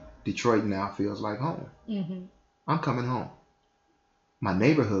them, Detroit now feels like home. I'm coming home. My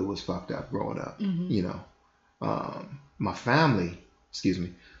neighborhood was fucked up growing up. My family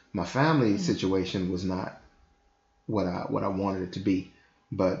situation was not what I wanted it to be.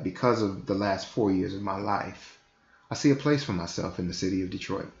 But because of the last 4 years of my life, I see a place for myself in the city of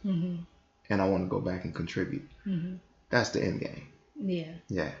Detroit. And I want to go back and contribute. That's the end game.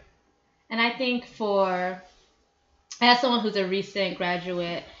 Yeah. And I think as someone who's a recent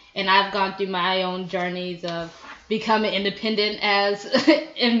graduate, and I've gone through my own journeys of becoming independent as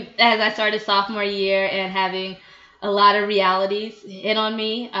I started sophomore year, and having a lot of realities hit on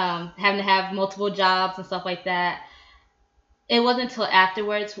me, having to have multiple jobs and stuff like that. It wasn't until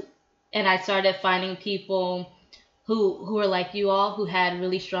afterwards, and I started finding people who were like you all, who had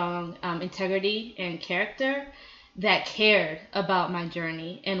really strong integrity and character, that cared about my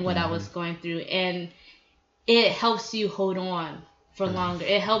journey and what I was going through. And it helps you hold on for longer.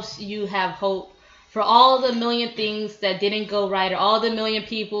 It helps you have hope for all the million things that didn't go right, or all the million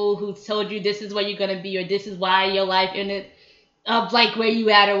people who told you this is where you're going to be, or this is why your life ended up like where you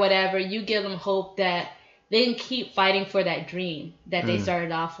at, or whatever. You give them hope that they can keep fighting for that dream that they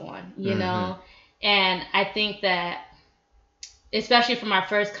started off on, you know? And I think that, especially from our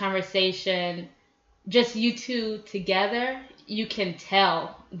first conversation, just you two together, you can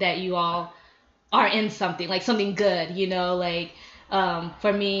tell that you all are in something, like something good,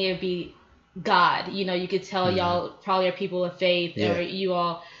 for me, it'd be God. You could tell y'all probably are people of faith, or you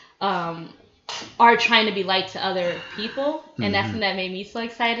all are trying to be light to other people. And that's something that made me so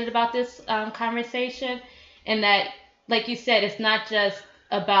excited about this conversation. And that, like you said, it's not just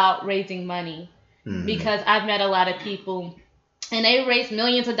about raising money, because I've met a lot of people and they raise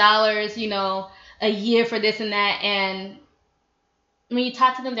millions of dollars, a year for this and that. And when you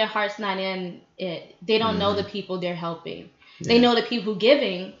talk to them, their heart's not in it. They don't know the people they're helping. They know the people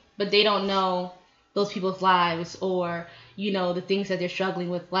giving, but they don't know those people's lives, or, the things that they're struggling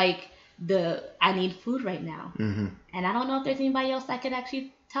with, like I need food right now. And I don't know if there's anybody else I could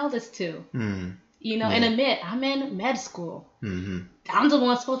actually tell this to. And admit, I'm in med school. I'm the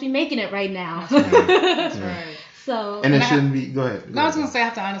one supposed to be making it right now. That's right. So, and it shouldn't be. Go ahead. I was going to say, I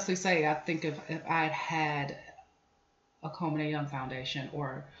have to honestly say, I think if I had a Coleman A. Young Foundation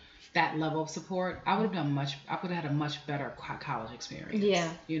or that level of support, I would have had a much better college experience.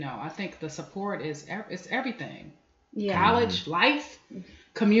 Yeah. I think the support it's everything. Yeah. College, life,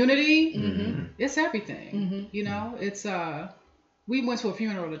 community, it's everything. It's we went to a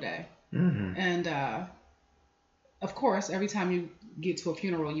funeral today. And of course, every time you get to a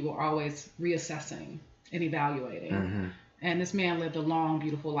funeral, you are always reassessing and evaluating. And this man lived a long,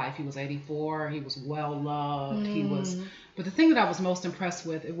 beautiful life. He was 84. He was well loved. But the thing that I was most impressed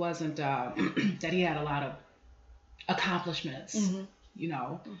with, it wasn't that he had a lot of accomplishments,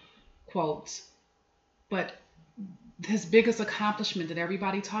 quotes, but his biggest accomplishment that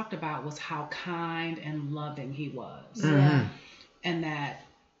everybody talked about was how kind and loving he was. And that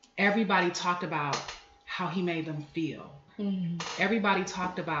everybody talked about how he made them feel. Everybody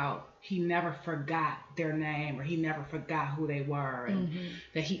talked about he never forgot their name, or he never forgot who they were, and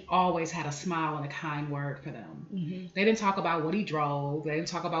that he always had a smile and a kind word for them. They didn't talk about what he drove. They didn't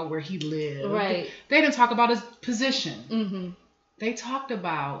talk about where he lived. Right. They didn't talk about his position. They talked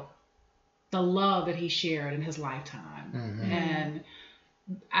about the love that he shared in his lifetime. And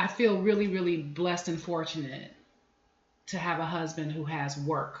I feel really, really blessed and fortunate to have a husband who has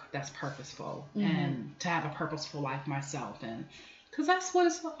work that's purposeful, and to have a purposeful life myself, and because that's what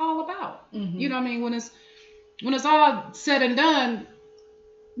it's all about. You know what I mean? When it's all said and done,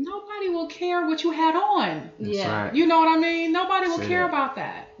 nobody will care what you had on. Right. You know what I mean? Nobody will care about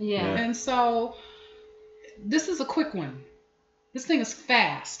that. Yeah. And so this is a quick one. This thing is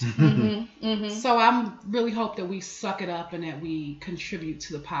fast. So I really hope that we suck it up, and that we contribute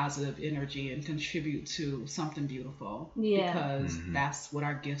to the positive energy and contribute to something beautiful. Because that's what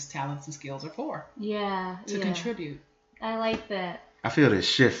our gifts, talents, and skills are for. To contribute. I like that. I feel this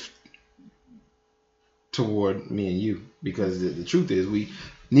shift toward me and you, because the truth is,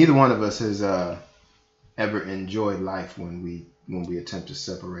 neither one of us has ever enjoyed life when we attempt to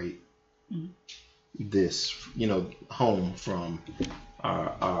separate this, home from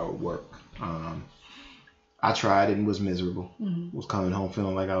our work. I tried and was miserable. Was coming home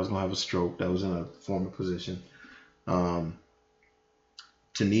feeling like I was gonna have a stroke. That was in a former position.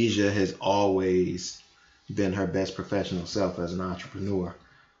 Tanisha has always been her best professional self as an entrepreneur.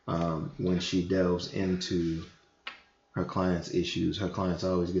 When she delves into her clients' issues, her clients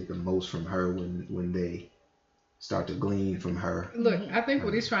always get the most from her when they start to glean from her. Look, I think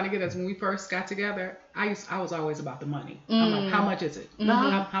what he's trying to get us when we first got together, I was always about the money. I'm like, how much is it?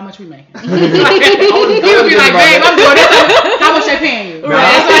 How much we making? He would be like, babe, I'm doing this. How much they paying you?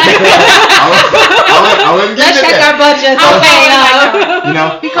 Let's check our budgets. Okay, you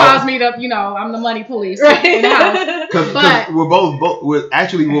know, he calls me the, I'm the money police in the house. Because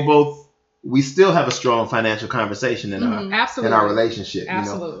we still have a strong financial conversation in our relationship.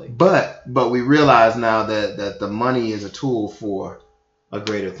 Absolutely. But we realize now that the money is a tool for a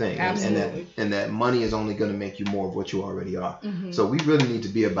greater thing. Absolutely. And that money is only going to make you more of what you already are. So we really need to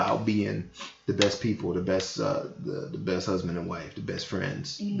be about being the best people, the best the best husband and wife, the best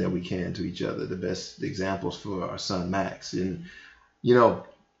friends that we can to each other, the best examples for our son Max. And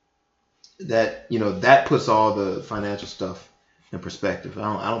that puts all the financial stuff in perspective.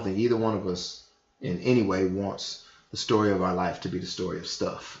 I don't think either one of us in any way wants the story of our life to be the story of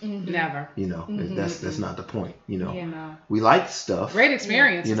stuff. Never. That's not the point. No. We like stuff. Great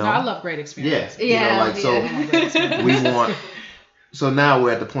experiences. I love great experiences. So we want. So now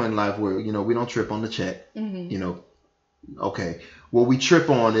we're at the point in life where we don't trip on the check. Okay, what we trip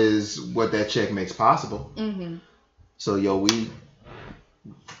on is what that check makes possible. So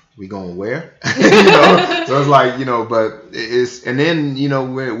we going where? So it's like, but it's, and then,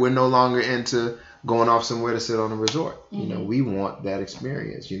 we're no longer into going off somewhere to sit on a resort. We want that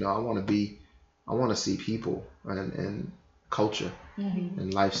experience. I want to see people and culture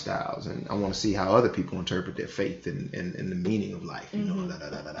and lifestyles, and I want to see how other people interpret their faith and the meaning of life.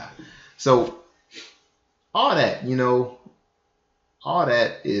 So all that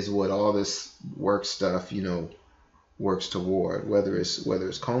is what all this work stuff, works toward, whether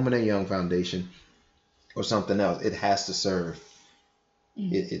it's Coleman A. Young Foundation or something else. It has to serve.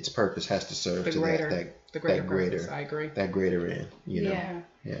 Its purpose has to serve the greater purpose. I agree. That greater end. Yeah.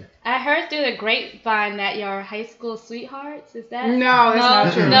 I heard through the grapevine that your high school sweethearts. Is that? No, that's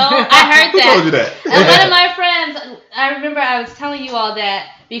not true. No, I heard that. Who told you that? And one of my friends. I remember I was telling you all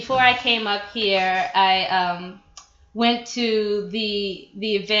that before I came up here. I went to the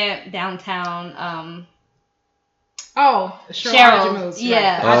event downtown. Cheryl's.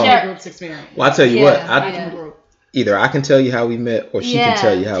 Yeah. Group's experience. Well, I tell you what. Either I can tell you how we met, or she can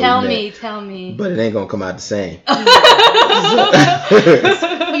tell you how we met. Tell me. But it ain't gonna come out the same.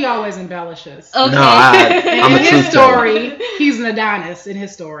 He always embellishes. Okay. No, I'm in his story, he's an Adonis in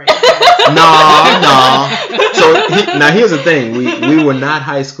his story. No. So now here's the thing: we were not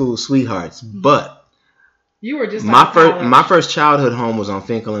high school sweethearts, but you were just my first childhood home was on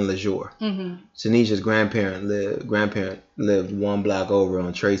Finkel and Lejour. Tanisha's grandparent lived one block over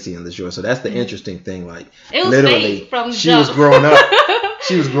on Tracy and Lejour. So that's the interesting thing. Like, it was literally, from she was growing up.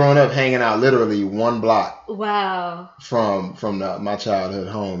 She was growing up hanging out literally one block. Wow. From my childhood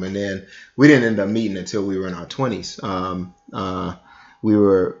home, and then we didn't end up meeting until we were in our 20s.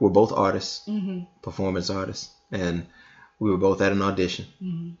 We're both artists, performance artists, and we were both at an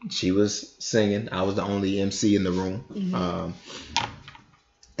audition. She was singing. I was the only MC in the room.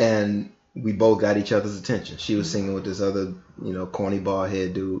 And we both got each other's attention. She was singing with this other, corny bald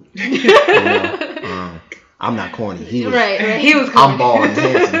head dude. I'm not corny. He was, right. He was corny. I'm bald and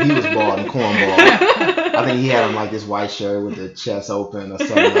handsome. He was bald and cornball. I think he had on like this white shirt with the chest open or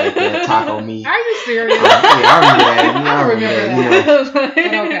something like that. Taco meat. Are you serious? I remember that.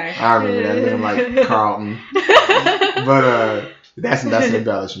 Okay. I remember that. Then like Carlton. But that's an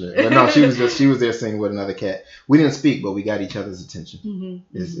embellishment. But no, she was there singing with another cat. We didn't speak, but we got each other's attention.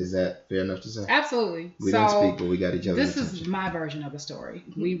 Is that fair enough to say? Absolutely. We didn't speak, but we got each other's attention. This is my version of the story.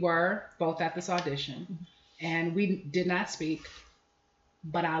 We were both at this audition, and we did not speak,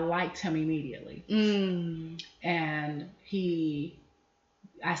 but I liked him immediately. And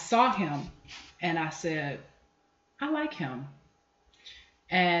I saw him, and I said, I like him.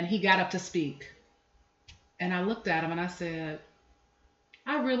 And he got up to speak. And I looked at him and I said,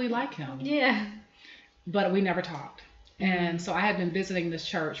 I really like him. Yeah. But we never talked. And so I had been visiting this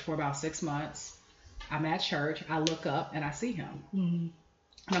church for about 6 months. I'm at church. I look up and I see him.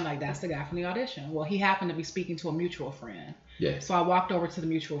 And I'm like, that's the guy from the audition. Well, he happened to be speaking to a mutual friend. Yeah. So I walked over to the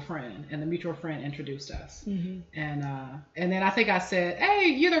mutual friend, and the mutual friend introduced us. And then I think I said, hey,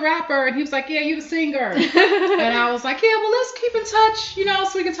 you're the rapper. And he was like, yeah, you the singer. And I was like, yeah, well, let's keep in touch,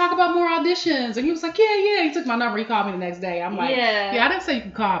 so we can talk about more auditions. And he was like, yeah. He took my number. He called me the next day. I'm like, yeah, I didn't say you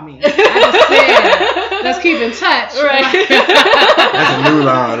can call me. I just said, let's keep in touch. Right. That's a new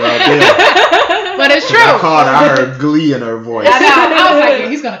line right there. But it's true. I called her, I heard glee in her voice. I know. I was like, yeah,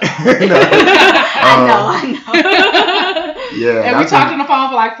 he's gonna I know. Yeah. And we talked on the phone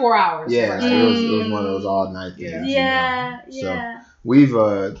for like 4 hours. Yeah, it was one of those all night things. Yeah. So we've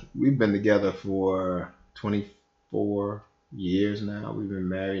been together for 24 years now. We've been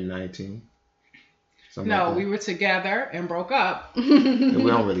married 19. No, like we were together and broke up. We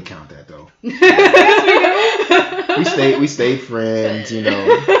don't really count that though. Yes, we do. We stayed friends, you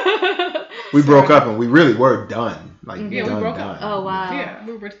know. We broke up and we really were done. Like we broke up. Oh wow. Yeah,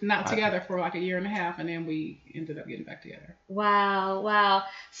 we were not together for like a year and a half, and then we ended up getting back together. Wow.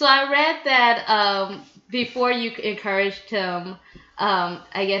 So I read that before you encouraged him,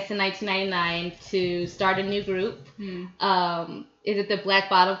 I guess in 1999, to start a new group. Is it the Black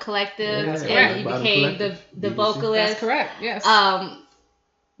Bottom Collective? That's correct. And you became the vocalist. That's correct. Yes.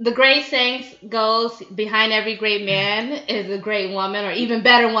 The great saying goes, behind every great man is a great woman, or even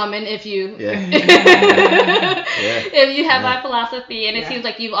better woman if you if you have my philosophy. And it seems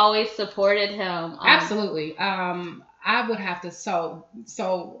like you've always supported him. Absolutely. I would have to. So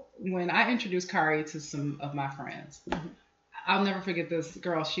when I introduced Kari to some of my friends, I'll never forget this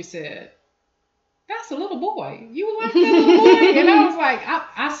girl. She said, "That's a little boy. You like that little boy?" And I was like,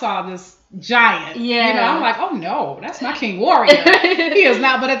 I saw this giant. Yeah. You know, I'm like, oh no, that's my King Warrior. He is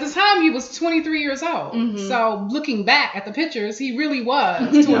not. But at the time, he was 23 years old. So looking back at the pictures, he really was.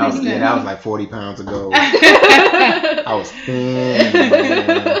 That was like 40 pounds ago. I was thin.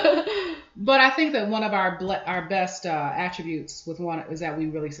 Man. But I think that one of our best attributes with one is that we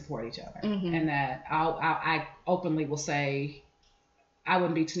really support each other, and that I openly will say, I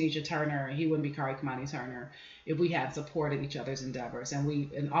wouldn't be Tanisha Turner, and he wouldn't be Kari Kamani Turner if we had supported each other's endeavors.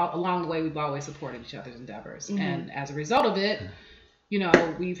 And along the way, we've always supported each other's endeavors. And as a result of it, you know,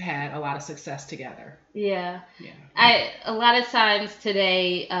 we've had a lot of success together. Yeah. A lot of times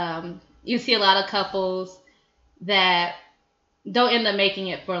today, you see a lot of couples that don't end up making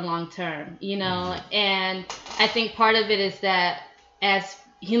it for a long term, you know, and I think part of it is that as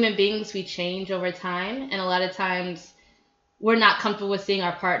human beings, we change over time, and a lot of times we're not comfortable with seeing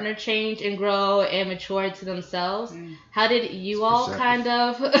our partner change and grow and mature to themselves. How did you all kind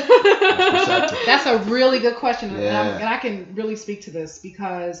of? That's a really good question, yeah. and I can really speak to this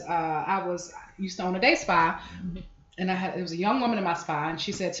because I used to own a day spa, and there was a young woman in my spa, and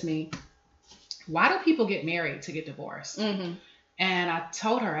she said to me, "Why do people get married to get divorced?" And I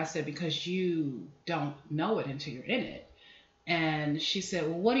told her, I said, because you don't know it until you're in it. And she said,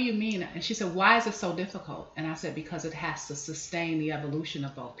 well, what do you mean? And she said, why is it so difficult? And I said, because it has to sustain the evolution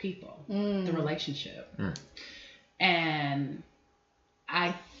of both people, the relationship. And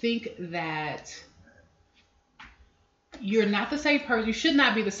I think that you're not the same person. You should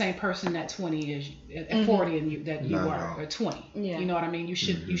not be the same person at 20 as at 40 and that you were at 20. Yeah. You know what I mean? You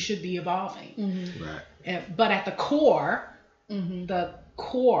should be evolving. Right. But at the core, the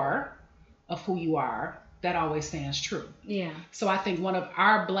core of who you are, that always stands true. Yeah. So I think one of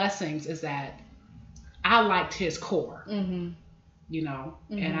our blessings is that I liked his core, you know,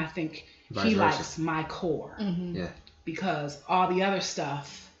 and I think he likes my core. Yeah. Because all the other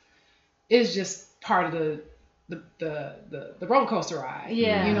stuff is just part of the roller coaster ride.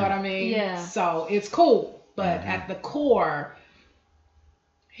 Yeah. You know what I mean? Yeah. So it's cool, but at the core,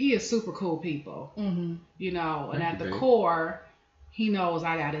 he is super cool people, you know, and at the core, he knows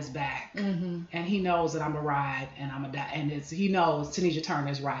I got his back, and he knows that I'm a ride and I'm a die, and he knows Tanisha Turner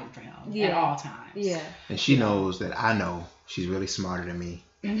is riding for him at all times. Yeah, and she knows that I know she's really smarter than me.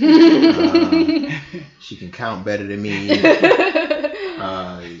 She can count better than me.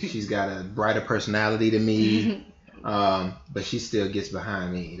 She's got a brighter personality than me, but she still gets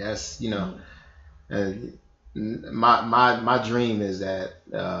behind me. That's, you know, my dream is that,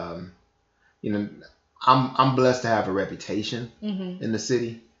 you know, I'm blessed to have a reputation in the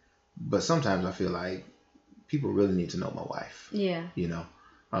city, but sometimes I feel like people really need to know my wife. Yeah. You know.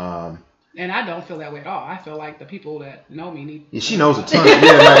 And I don't feel that way at all. I feel like the people that know me need. Yeah, she knows a ton. I'm really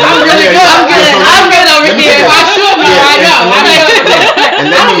good. I'm good over here. I should know. I know.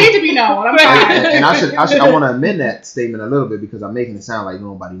 I don't need to be known. I'm fine. And I want to amend that statement a little bit because I'm making it sound like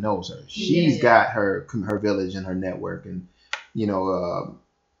nobody knows her. She's got her village and her network, and you know,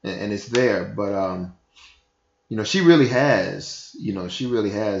 and it's there. But you know, she really has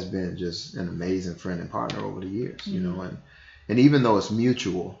been just an amazing friend and partner over the years. You know, and even though it's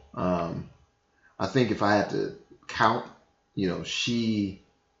mutual, I think if I had to count, you know,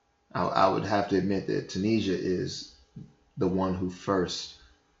 I would have to admit that Tanisha is the one who first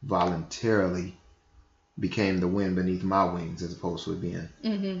voluntarily became the wind beneath my wings, as opposed to it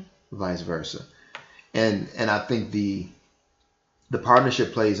being vice versa. And I think the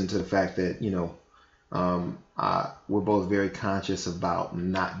partnership plays into the fact that, you know, we're both very conscious about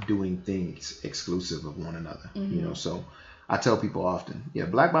not doing things exclusive of one another. You know, so I tell people often,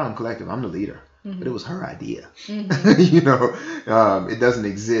 Black Bottom Collective, I'm the leader, but it was her idea. You know, it doesn't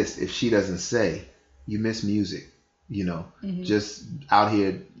exist if she doesn't say, you miss music. You know, just out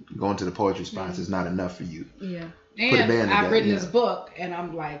here going to the poetry spots is not enough for you. Yeah. Put a band And I've together, written this book, and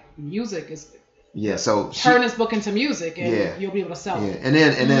I'm like, music is. Yeah, so turn this book into music, and you'll be able to sell it. And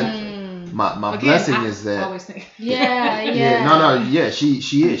then my again, blessing is that. Always think.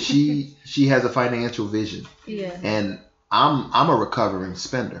 She has a financial vision. Yeah. And I'm a recovering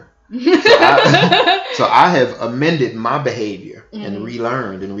spender. So I have amended my behavior and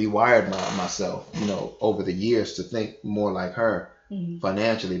relearned and rewired myself, you know, over the years to think more like her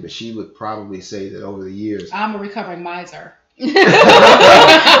financially. But she would probably say that over the years, I'm a recovering miser. Yeah.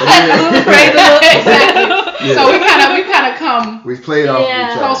 So we kind of come. We've played off each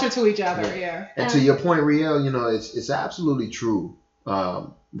other. Closer to each other. Yeah. And to your point, Riel, you know, it's absolutely true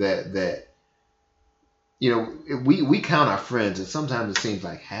that you know, we count our friends, and sometimes it seems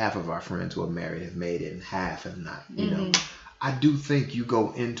like half of our friends who are married have made it and half have not. You know, I do think you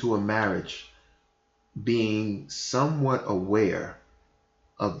go into a marriage being somewhat aware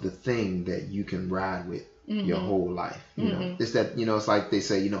of the thing that you can ride with your whole life. You know, it's that, you know, it's like they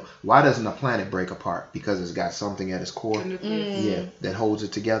say, you know, why doesn't a planet break apart? Because it's got something at its core, that holds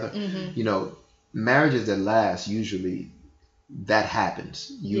it together. You know, marriages that last, usually that happens.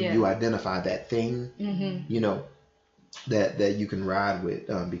 You identify that thing, you know, that you can ride with,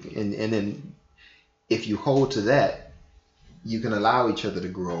 and then if you hold to that, you can allow each other to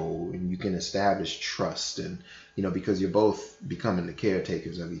grow, and you can establish trust, and you know, because you're both becoming the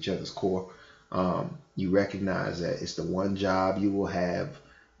caretakers of each other's core. You recognize that it's the one job you will have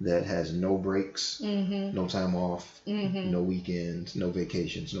that has no breaks, no time off, no weekends, no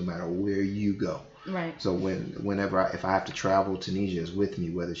vacations, no matter where you go. Right. So whenever if I have to travel, Tanisha is with me,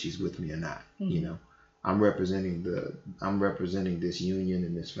 whether she's with me or not. You know, I'm representing this union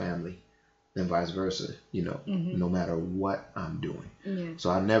and this family, and vice versa. You know, no matter what I'm doing. So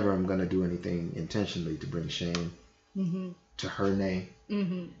I never am going to do anything intentionally to bring shame to her name,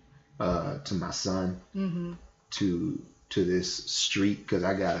 to my son, to this street, because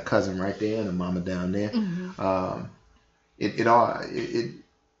I got a cousin right there and a mama down there.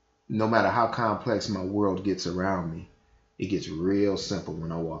 No matter how complex my world gets around me, it gets real simple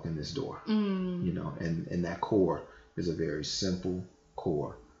when I walk in this door. You know, and that core is a very simple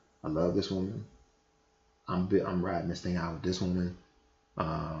core. I love this woman. I'm riding this thing out with this woman.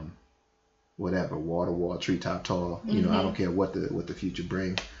 Whatever, wall, treetop tall. You know, I don't care what the future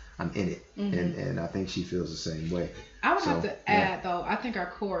brings. I'm in it, and I think she feels the same way. I would have to add, though, I think our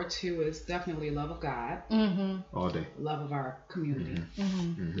core too is definitely love of God, all day, love of our community,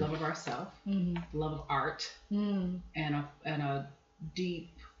 love of ourselves, love of art, and a deep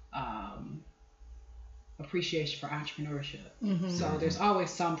appreciation for entrepreneurship. So there's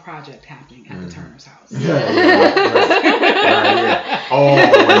always some project happening at the Turner's house. Never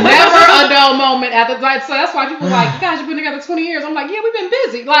a dull moment at the so that's why people are like, gosh, you've been together 20 years. I'm like, yeah, we've been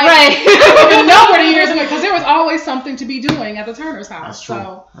busy. Like, I don't even know where the years went, because there was always something to be doing at the Turner's house.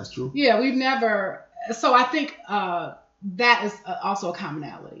 That's true. Yeah, we've never. So I think that is also a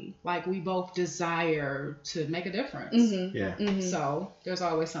commonality. Like, we both desire to make a difference. So there's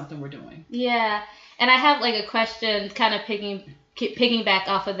always something we're doing. Yeah. And I have like a question kind of picking back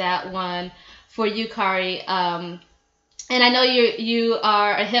off of that one for you, Kari. And I know you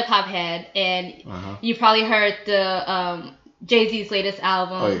are a hip hop head, and you probably heard the Jay-Z's latest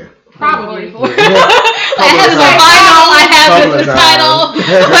album. Oh yeah. Probably. I have the title.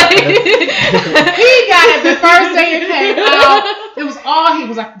 He got it the first day it came out. It was all he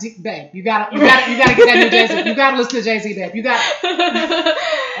was like, babe, you gotta get that new Jay-Z. You gotta listen to Jay-Z, babe. You got it.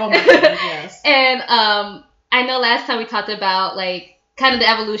 Oh my goodness, yes. And I know last time we talked about like kind of the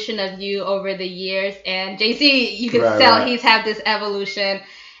evolution of you over the years, and Jay-Z, you can tell he's had this evolution.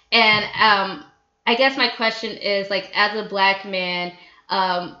 And I guess my question is, like, as a Black man,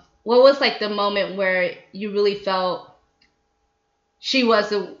 what was like the moment where you really felt she was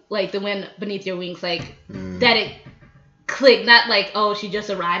the wind beneath your wings, like that it clicked, not like, oh, she's just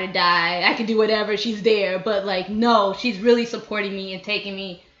a ride or die, I can do whatever, she's there, but like, no, she's really supporting me and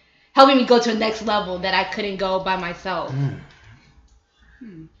helping me go to the next level that I couldn't go by myself.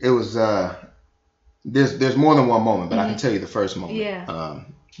 It was there's more than one moment, but I can tell you the first moment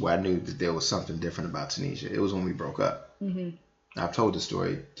where I knew that there was something different about Tanisha. It was when we broke up. I've told the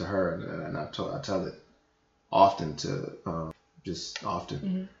story to her, and I tell it often to just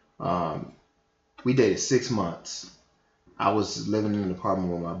often. We dated 6 months. I was living in an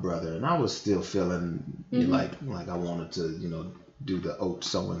apartment with my brother, and I was still feeling like I wanted to, do the oat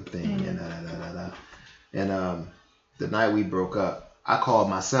sewing thing and da. And the night we broke up, I called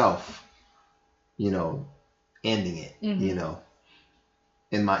myself, ending it.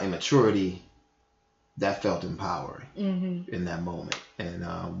 In my immaturity, that felt empowering in that moment. And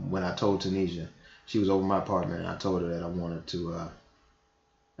when I told Tanisha, she was over my apartment, and I told her that I wanted to.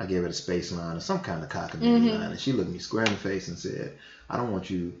 I gave her the space line or some kind of cockamamie line, and she looked me square in the face and said, "I don't want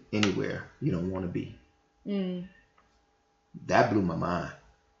you anywhere you don't want to be." That blew my mind.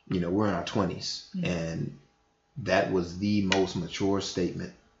 We're in our 20s, and that was the most mature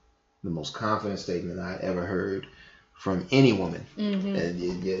statement, the most confident statement I ever heard from any woman,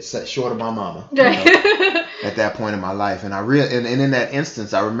 and short of my mama, at that point in my life. And and in that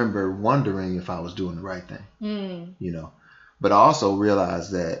instance, I remember wondering if I was doing the right thing, But I also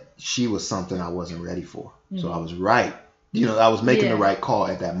realized that she was something I wasn't ready for. So I was right. I was making the right call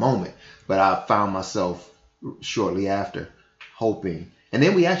at that moment. But I found myself shortly after hoping. And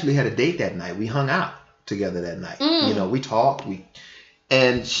then we actually had a date that night. We hung out together that night. We talked.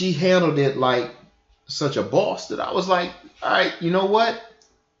 And she handled it like such a boss that I was like, all right, you know what?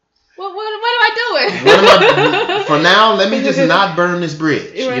 What am I doing? For now, let me just not burn this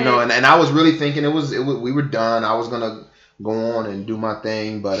bridge. Right. And I was really thinking we were done. I was gonna go on and do my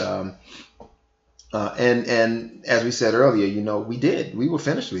thing, but and as we said earlier, we were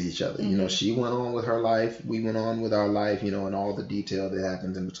finished with each other. She went on with her life, we went on with our life, and all the detail that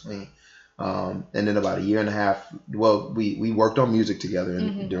happens in between. And then about a year and a half, we worked on music together,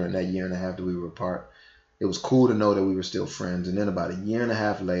 and during that year and a half that we were apart, it was cool to know that we were still friends. And then about a year and a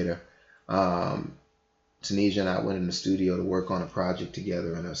half later, Tanisha and I went in the studio to work on a project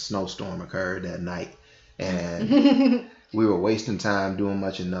together, and a snowstorm occurred that night, and we were wasting time doing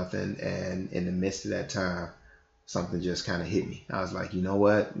much of nothing. And in the midst of that time, something just kind of hit me. I was like, you know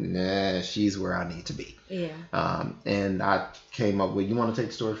what? Nah, she's where I need to be. Yeah. And I came up with, you want to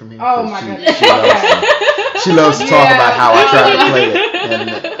take the story from here? Oh my goodness. She loves to talk about how I tried to play it. And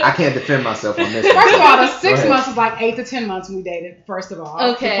I can't defend myself on this. First of all, the 6 months was like 8 to 10 months when we dated, first of all.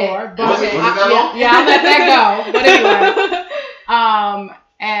 Okay. Before. But I let that go. But anyway.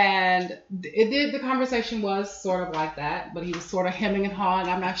 And the conversation was sort of like that, but he was sort of hemming and hawing.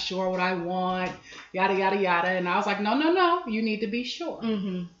 I'm not sure what I want, yada, yada, yada. And I was like, no, you need to be sure.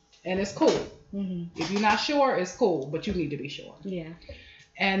 And it's cool. If you're not sure, it's cool, but you need to be sure. Yeah.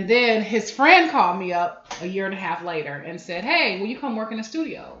 And then his friend called me up a year and a half later and said, hey, will you come work in the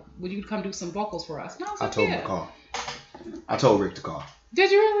studio? Will you come do some vocals for us? And I was like, I told him to call. I told Rick to call.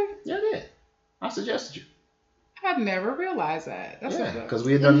 Did you really? Yeah, I did. I suggested you. I've never realized that. That's because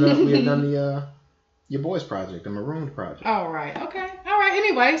we had done the Your Boys project, the Marooned project. Oh, right. Okay. All right.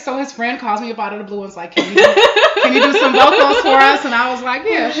 Anyway, so his friend calls me up out of the blue and was like, can you do some vocals for us? And I was like,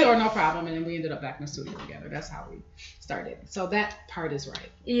 yeah, sure, no problem. And then we ended up back in the studio together. That's how we started. So that part is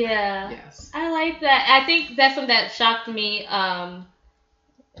right. Yeah. Yes. I like that. I think that's something that shocked me. I'm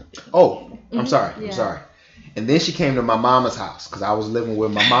sorry. Yeah. I'm sorry. And then she came to my mama's house because I was living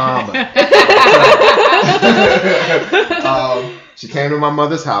with my mama. She came to my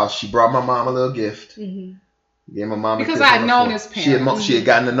mother's house. She brought my mom a little gift. Gave my mom because I had known his parents. She had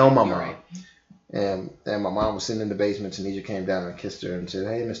gotten to know my mom. Right. And my mom was sitting in the basement. Tanisha came down and kissed her and said,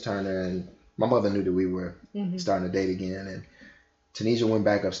 hey, Miss Turner. And my mother knew that we were starting to date again. And Tanisha went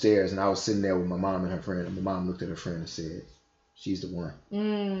back upstairs, and I was sitting there with my mom and her friend. And my mom looked at her friend and said, she's the one.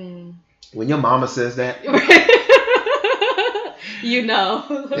 When your mama says that,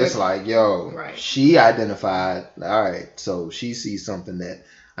 it's like, right. She identified, all right, so she sees something that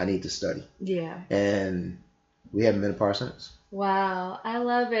I need to study. Yeah. And we haven't been apart since. Wow. I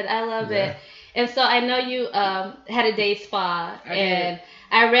love it. And so I know you had a day spa, and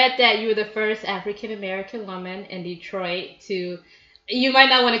I read that you were the first African American woman in Detroit to... You might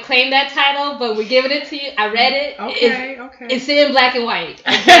not want to claim that title, but we're giving it to you. I read it. Okay. It's in black and white.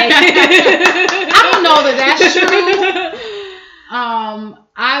 Okay? I don't know that that's true.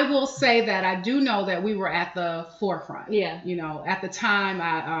 I will say that I do know that we were at the forefront. Yeah. At the time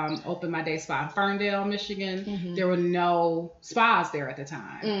I opened my day spa in Ferndale, Michigan. There were no spas there at the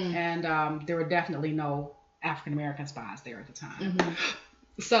time. And there were definitely no African American spas there at the time.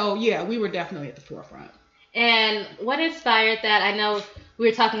 So, yeah, we were definitely at the forefront. And what inspired that? I know we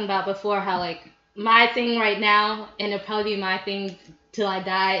were talking about before how, like, my thing right now, and it'll probably be my thing till I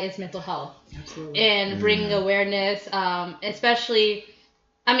die, is mental health. Absolutely. And bringing awareness, especially,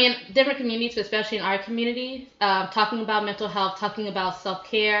 different communities, but especially in our community, talking about mental health, talking about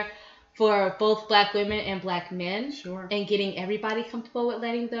self-care for both black women and black men. Sure. And getting everybody comfortable with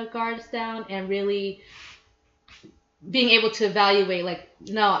letting their guards down and really being able to evaluate, like,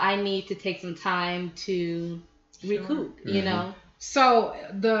 no, I need to take some time to recoup, you know? So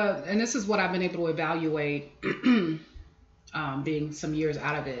and this is what I've been able to evaluate, being some years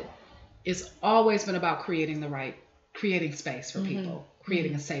out of it, it's always been about creating space for people,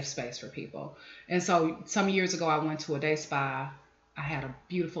 creating a safe space for people. And so some years ago, I went to a day spa. I had a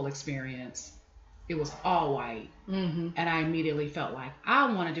beautiful experience. It was all white. And I immediately felt like,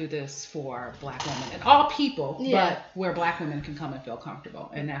 I want to do this for Black women and all people, but where Black women can come and feel comfortable.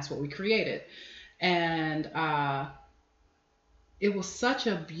 And that's what we created. And it was such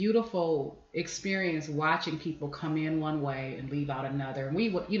a beautiful experience watching people come in one way and leave out another. And we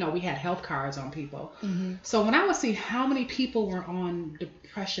would, we had health cards on people. So when I would see how many people were on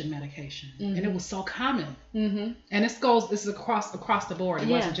depression medication, and it was so common. And this is across the board. It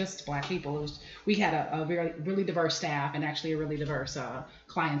wasn't just Black people. We had a really diverse staff and actually a really diverse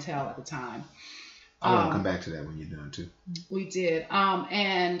clientele at the time. I want to come back to that when you're done too. We did.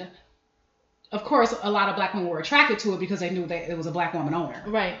 And of course, a lot of Black women were attracted to it because they knew that it was a Black woman owner.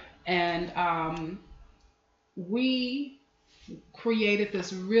 Right. And we created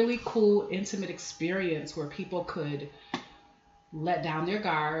this really cool, intimate experience where people could let down their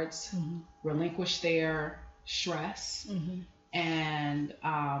guards, relinquish their stress, and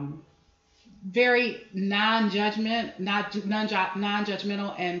very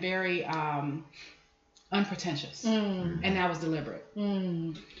non-judgmental and very unpretentious. And that was deliberate.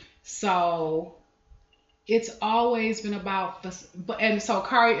 So it's always been about this. And so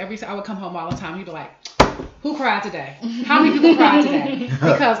Kari, I would come home all the time. He'd be like, who cried today? How many people cried today?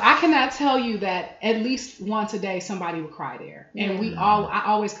 Because I cannot tell you that at least once a day somebody would cry there. And I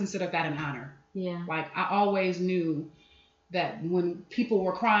always considered that an honor. Yeah. Like I always knew that when people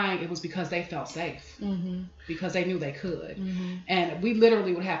were crying, it was because they felt safe. Because they knew they could. And we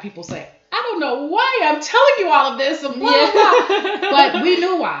literally would have people say, I don't know why I'm telling you all of this. And blah, blah, blah. But we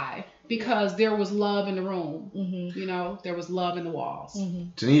knew why. Because there was love in the room. There was love in the walls.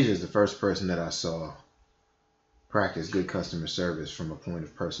 Tanisha is the first person that I saw practice good customer service from a point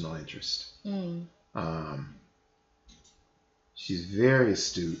of personal interest. She's very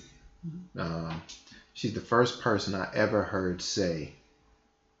astute. She's the first person I ever heard say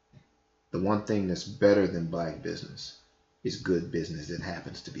the one thing that's better than Black business is good business that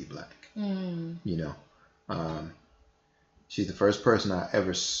happens to be Black. She's the first person I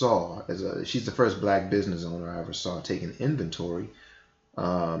ever saw she's the first Black business owner I ever saw take an inventory,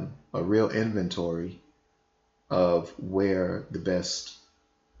 a real inventory of where the best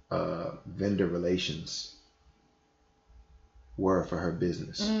vendor relations were for her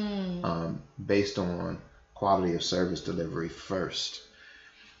business, based on quality of service delivery first.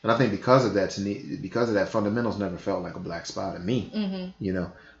 And I think because of that, fundamentals never felt like a Black spot to me,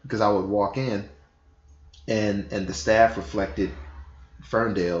 because I would walk in and the staff reflected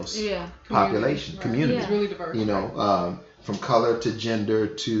Ferndale's population, community. It's really diverse. From color to gender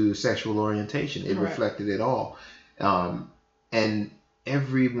to sexual orientation, it reflected it all. And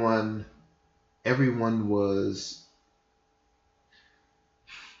everyone was,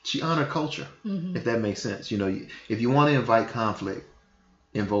 she honored culture, if that makes sense. If you want to invite conflict,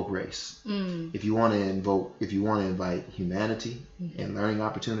 invoke race. If you want to invite humanity and learning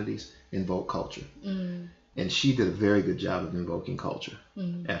opportunities, invoke culture. And she did a very good job of invoking culture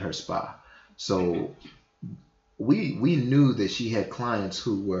at her spa. So we knew that she had clients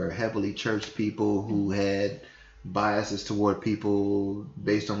who were heavily church people, who had biases toward people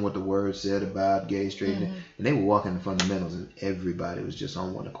based on what the word said about gay, straight, and they were walking the fundamentals, and everybody was just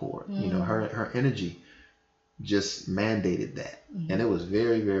on one accord. Her energy just mandated that, and it was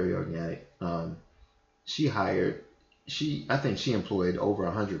very, very organic. I think she employed over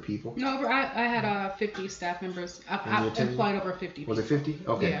 100 people. No, I had 50 staff members. I employed over 50 people. Was it 50?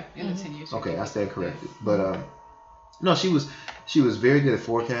 Okay. Yeah, in the 10 years. Okay, I stand corrected. But no, she was very good at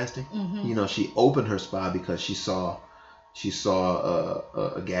forecasting. She opened her spa because she saw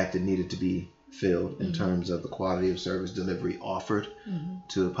a gap that needed to be filled in terms of the quality of service delivery offered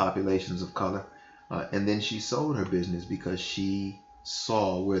to populations of color. And then she sold her business because she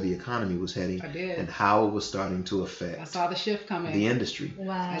saw where the economy was heading and how it was starting to affect. I saw the shift coming. The industry.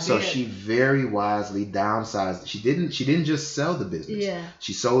 Wow. So she very wisely downsized. She didn't just sell the business. Yeah.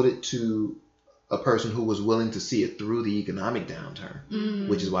 She sold it to a person who was willing to see it through the economic downturn,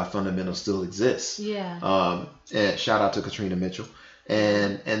 which is why fundamentals still exists. Yeah. And shout out to Katrina Mitchell.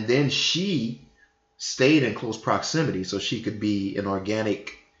 And then she stayed in close proximity so she could be an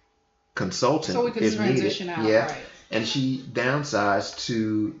organic consultant. So we could transition out. Yeah. Right. And she downsized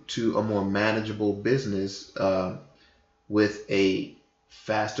to a more manageable business with a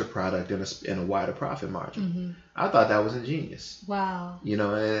faster product and a wider profit margin. I thought that was ingenious. Wow. You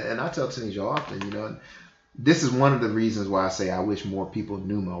know, and I tell Tanisha often, you know, this is one of the reasons why I say I wish more people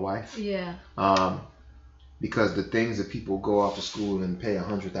knew my wife. Yeah. Because the things that people go off to school and pay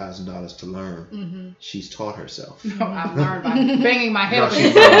 $100,000 to learn, she's taught herself. No, I've learned by banging my head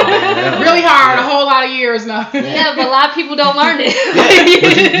she's really hard a whole lot of years now. Yeah, but a lot of people don't learn it.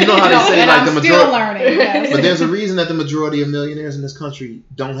 But you know how they say, and like, I'm the majority. still learning. Yes. But there's a reason that the majority of millionaires in this country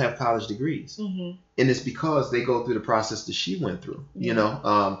don't have college degrees, and it's because they go through the process that she went through. You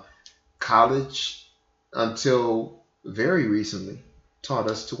know, college until very recently taught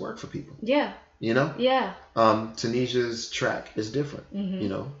us to work for people. Yeah. You know? Yeah. Tanisha's track is different. You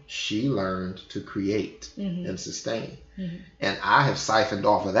know, she learned to create and sustain. And I have siphoned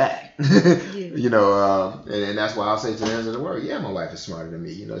off of that. You know, and that's why I'll say to the ends of the world, yeah, my wife is smarter than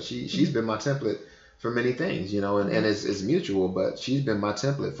me. You know, she's been my template for many things, you know, and it's mutual, but she's been my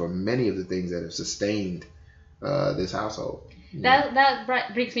template for many of the things that have sustained this household. That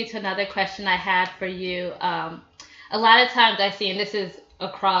brings me to another question I had for you. A lot of times I see, and this is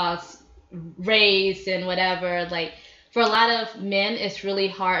across race and whatever, like for a lot of men it's really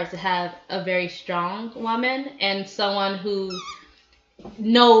hard to have a very strong woman and someone who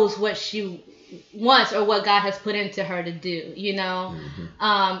knows what she wants or what God has put into her to do, you know.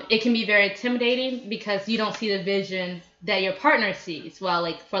 It can be very intimidating because you don't see the vision that your partner sees. Well,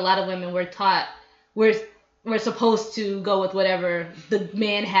 like for a lot of women, we're taught we're supposed to go with whatever the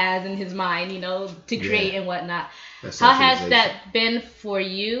man has in his mind, you know, to create and whatnot. How has that been for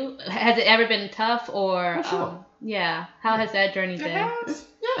you? Has it ever been tough or, sure. How has that journey been? Yeah,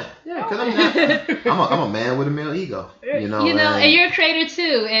 because I'm a man with a male ego, you know. And you're a creator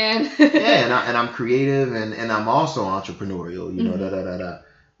too, and and I'm creative and I'm also entrepreneurial, you know.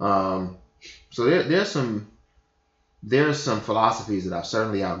 So there's some philosophies that I've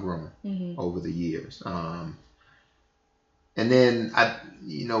certainly outgrown over the years. And then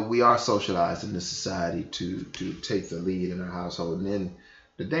we are socialized in this society to take the lead in our household. And then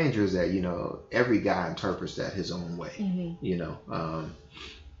the danger is that, you know, every guy interprets that his own way, you know.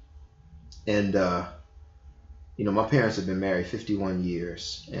 You know, my parents have been married 51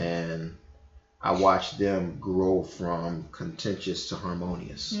 years and I watched them grow from contentious to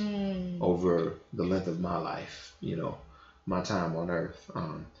harmonious over the length of my life, you know, my time on earth.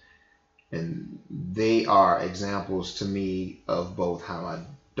 And they are examples to me of both how I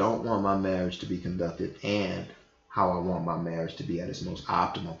don't want my marriage to be conducted and how I want my marriage to be at its most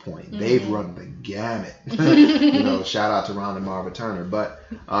optimal point. They've run the gamut. You know, shout out to Ron and Marva Turner. But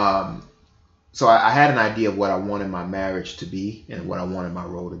so I had an idea of what I wanted my marriage to be and what I wanted my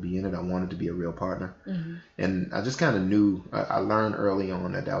role to be in it. I wanted to be a real partner. And I just kind of knew, I learned early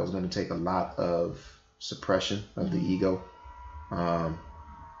on that was going to take a lot of suppression of the ego.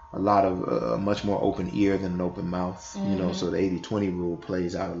 A lot of much more open ear than an open mouth, you know, so the 80-20 rule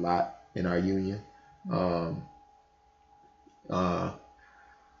plays out a lot in our union. And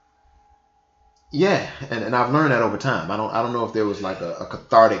I've learned that over time. I don't know if there was like a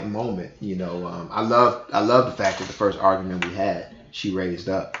cathartic moment, you know. I love the fact that the first argument we had, she raised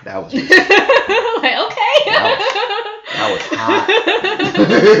up. That was just, like, okay. That was hot.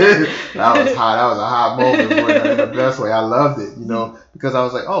 That was hot. That was a hot moment in the best way. I loved it, you know, because I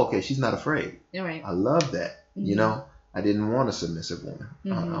was like, oh, okay, she's not afraid. Right. I love that. You know, I didn't want a submissive woman.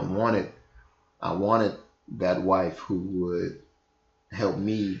 I wanted that wife who would help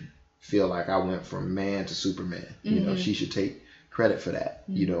me feel like I went from man to Superman. You know, she should take credit for that,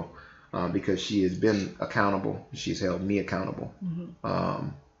 you know, because she has been accountable. She's held me accountable.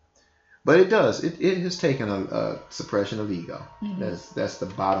 But it does. It has taken a suppression of ego. That's the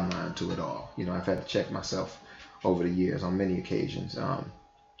bottom line to it all. You know, I've had to check myself over the years on many occasions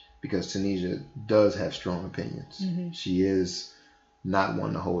because Tanisha does have strong opinions. She is not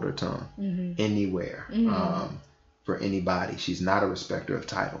one to hold her tongue anywhere for anybody. She's not a respecter of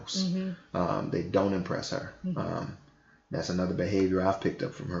titles. They don't impress her. That's another behavior I've picked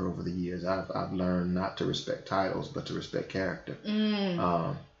up from her over the years. I've learned not to respect titles, but to respect character.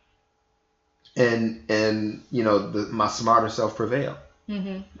 And you know, my smarter self prevailed.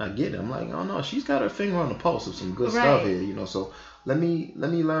 I get it. I'm like, oh no, she's got her finger on the pulse of some good stuff here, you know. So let me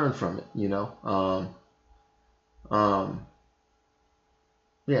learn from it, you know.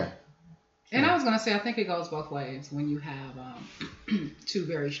 Yeah. And I was gonna say, I think it goes both ways when you have two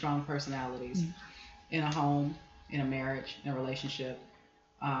very strong personalities in a home, in a marriage, in a relationship.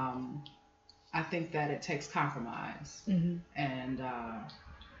 I think that it takes compromise, and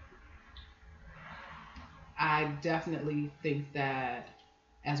I definitely think that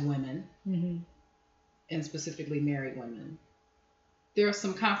as women, and specifically married women, there's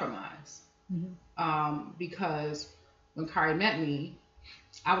some compromise. Because when Kari met me,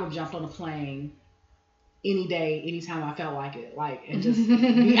 I would have jumped on a plane any day, anytime I felt like it, and just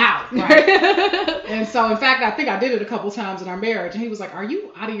be out, right? And so, in fact, I think I did it a couple times in our marriage, and he was like, "Are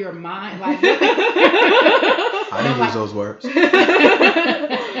you out of your mind?" I didn't use those words. I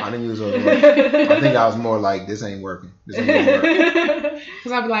think I was more like, "This ain't working. This ain't gonna work."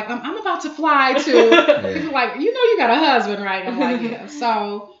 Because I'd be like, "I'm about to fly to." He'd be like, "You got a husband, right?" I'm like, "Yeah."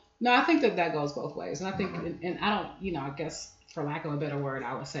 So, no, I think that goes both ways, and I think, and I don't, I guess, for lack of a better word,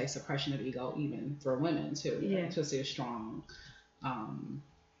 I would say suppression of ego, even for women too. Yeah. Just is strong.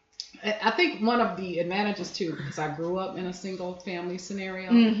 I think one of the advantages too, because I grew up in a single family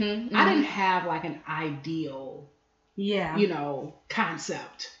scenario, I didn't have like an ideal,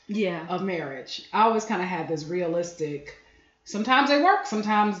 concept of marriage. I always kind of had this realistic. Sometimes they work,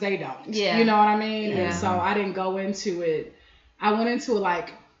 sometimes they don't. Yeah. You know what I mean? Yeah. And so I didn't go into it. I went into it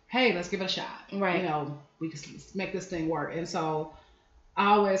like, hey, let's give it a shot. Right. We can make this thing work. And so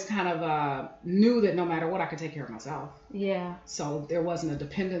I always kind of knew that no matter what, I could take care of myself. Yeah. So there wasn't a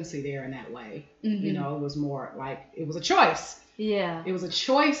dependency there in that way. It was more like it was a choice. Yeah. It was a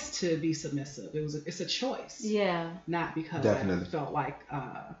choice to be submissive. It's a choice. Yeah. Not because I felt like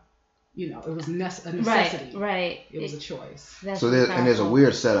it was a necessity. Right. It was a choice. So there's a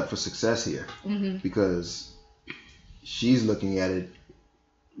weird setup for success here because she's looking at it,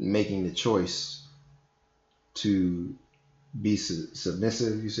 making the choice to be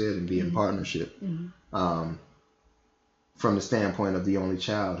submissive, you said, and be in partnership from the standpoint of the only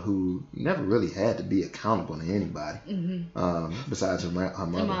child who never really had to be accountable to anybody besides her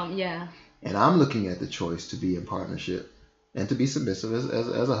mother. Mom, yeah. And I'm looking at the choice to be in partnership and to be submissive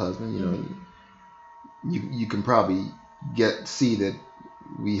as a husband. You can probably see that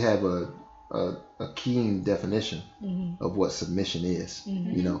we have a keen definition of what submission is.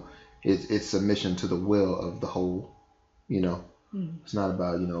 It's submission to the will of the whole. It's not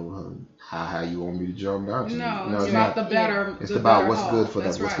about how you want me to jump down. No, it's about the better. It's about what's good for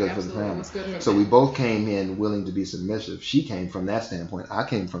the family. So we both came in willing to be submissive. She came from that standpoint. I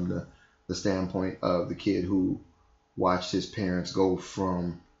came from the standpoint of the kid who watched his parents go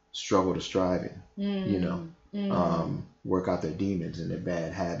from struggle to striving. Work out their demons and their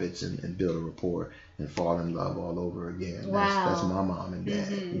bad habits and build a rapport and fall in love all over again. Wow. That's my mom and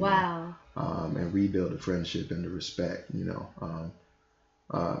dad. Wow. And rebuild the friendship and the respect,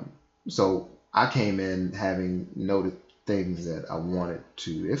 So I came in having noted things that I wanted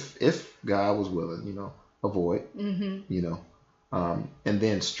to, if God was willing, avoid, and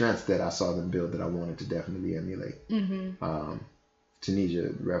then strengths that I saw them build that I wanted to definitely emulate.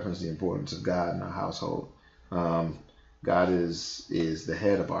 Tanisha referenced the importance of God in our household. God is the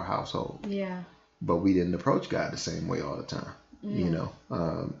head of our household. Yeah. But we didn't approach God the same way all the time.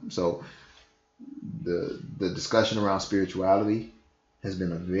 So the discussion around spirituality has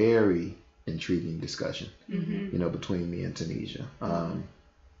been a very intriguing discussion, between me and Tanisha.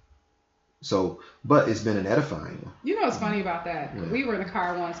 But it's been an edifying one. What's funny about that? Yeah. We were in the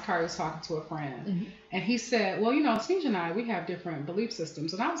car once. Kari was talking to a friend, and he said, "Well, Tanisha and I, we have different belief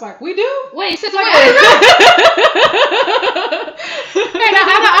systems." And I was like, "We do?" Wait, since when? And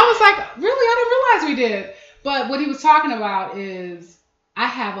I was like, "Really? I didn't realize we did." But what he was talking about is, I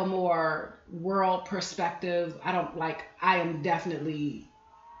have a more world perspective. I am definitely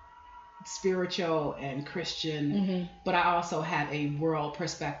spiritual and Christian, but I also have a world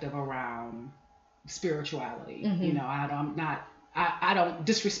perspective around spirituality. I don't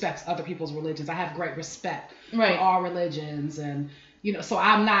disrespect other people's religions. I have great respect for all religions, and so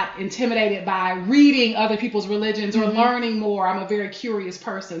I'm not intimidated by reading other people's religions or learning more. I'm a very curious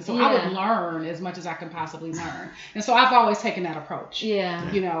person, so I would learn as much as I can possibly learn. And so I've always taken that approach. Yeah.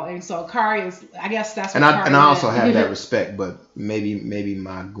 And so Kari is, I guess that's what Kari and I also have that respect, but maybe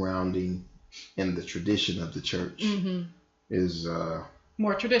my grounding in the tradition of the church is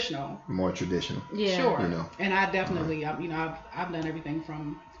more traditional. Yeah. Sure. And I definitely, I've done everything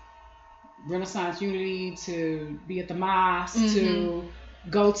from Renaissance Unity to be at the mosque to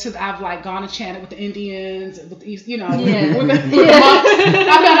go to. I've gone and chanted with the Indians, with the East, with the monks. I've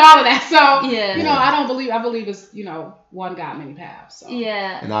done all of that. So I believe it's one God, many paths. So.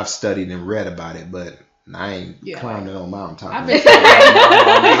 Yeah. And I've studied and read about it, but I ain't climbed no mountaintop. I've been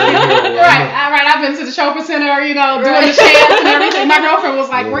I've been to the Chopin Center, doing the chants and everything. My girlfriend was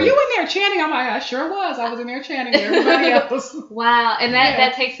like, "Were you in there chanting?" I'm like, "I sure was. I was in there chanting with everybody else." Wow, and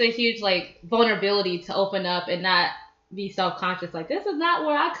that takes a huge vulnerability to open up and not be self-conscious. This is not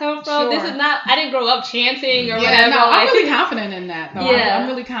where I come from. Sure. This is not. I didn't grow up chanting or whatever. No, I'm really confident in that. Though. Yeah. I'm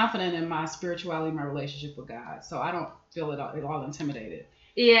really confident in my spirituality, my relationship with God. So I don't. feel all intimidated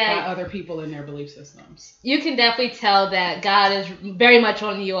Yeah. by other people and their belief systems. You can definitely tell that God is very much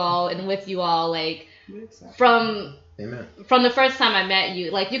on you all and with you all, like, from Amen. from the first time I met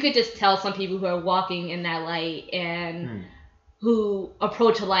you. Like, you could just tell some people who are walking in that light and who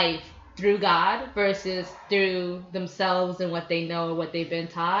approach life through God versus through themselves and what they know and what they've been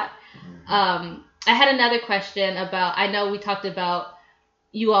taught. I had another question about, I know we talked about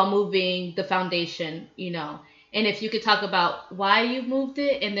you all moving the foundation, you know, and if you could talk about why you moved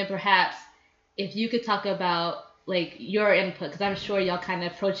it, and then perhaps if you could talk about like your input, because I'm sure y'all kind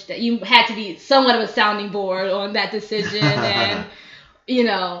of approached that. You had to be somewhat of a sounding board on that decision and, you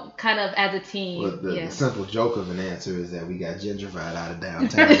know, kind of as a team. Well, the simple joke of an answer is that we got gentrified out of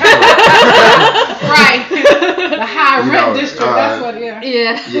downtown. Right. The high rent district, that's what,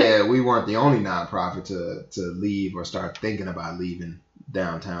 Yeah, we weren't the only nonprofit to leave or start thinking about leaving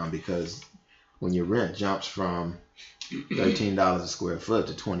downtown, because when your rent jumps from $13 a square foot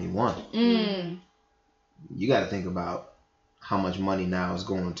to $21, you got to think about how much money now is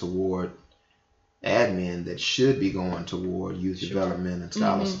going toward admin that should be going toward youth development and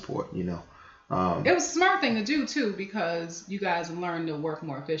scholar support, you know. It was a smart thing to do too, because you guys learned to work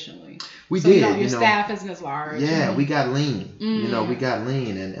more efficiently. We did. You know, your staff isn't as large. Yeah, we got lean. You know, we got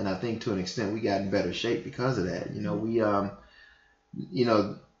lean, and I think to an extent we got in better shape because of that. You know, we you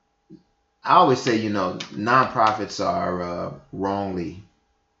know, I always say, you know, nonprofits are wrongly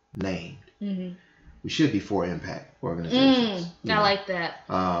named. We should be for impact organizations. I like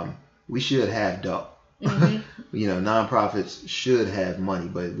that. We should have dough. You know, nonprofits should have money,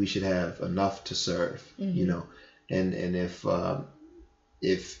 but we should have enough to serve. You know, and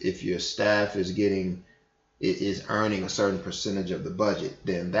if your staff is earning a certain percentage of the budget,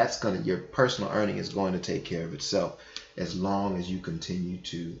 then your personal earning is going to take care of itself, as long as you continue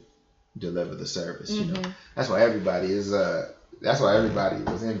to deliver the service. You know, that's why everybody was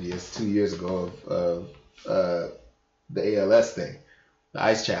envious 2 years ago of the ALS thing, the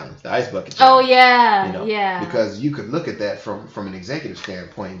ice challenge, the ice bucket challenge. Oh yeah, you know, because you could look at that from an executive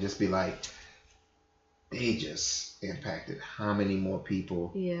standpoint and just be like, they just impacted how many more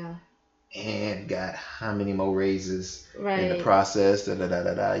people, and got how many more raises in the process. You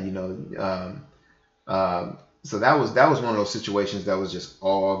know, so that was one of those situations that was just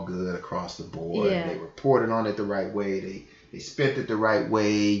all good across the board. They reported on it the right way. They spent it the right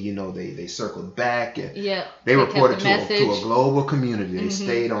way. You know, they circled back and they reported to a global community. They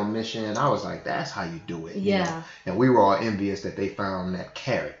stayed on mission. I was like, that's how you do it. You know? And we were all envious that they found that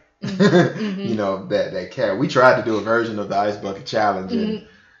carrot. You know, that carrot. We tried to do a version of the ice bucket challenge, and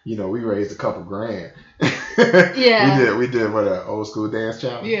you know, we raised a couple grand. We did what, an old school dance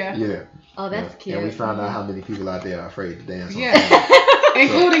challenge. Yeah. Oh, that's cute. And we found out how many people out there are afraid to dance.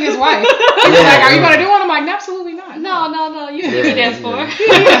 Including his wife. He was like, "Are you going to do one?" I'm like, "Absolutely not." No. You can dance for.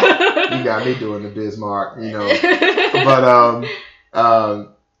 You got me doing the Bismarck, you know. But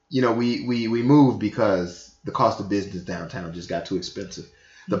you know, we moved because the cost of business downtown just got too expensive.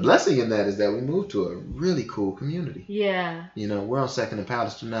 The blessing in that is that we moved to a really cool community. You know, we're on 2nd and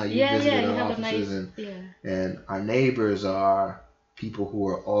Pallister now. You visited our offices, and our neighbors are people who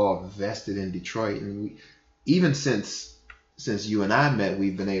are all vested in Detroit. And even since you and I met,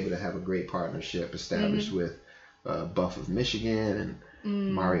 we've been able to have a great partnership established with Buff of Michigan,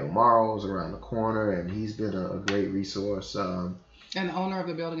 and Mario Morrow's around the corner, and he's been a great resource. And the owner of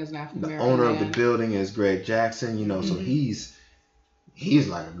the building is an African American. The owner of the building is Greg Jackson, you know, so he's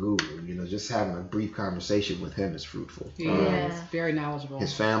like a guru, you know. Just having a brief conversation with him is fruitful. He's very knowledgeable.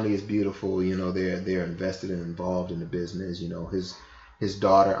 His family is beautiful, you know. They're invested and involved in the business. You know, his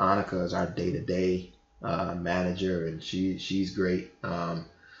daughter Annika is our day-to-day manager, and she's great.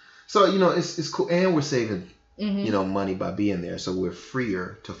 So you know, it's cool, and we're saving you know, money by being there, so we're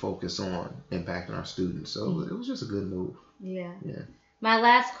freer to focus on impacting our students. So it was just a good move. My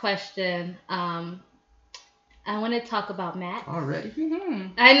last question, I want to talk about Max. Already?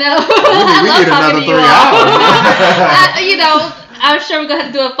 I know. We get another 3 hours. You know, I'm sure we're going to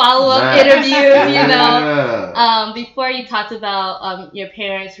have to do a follow-up interview, you know. Before, you talked about your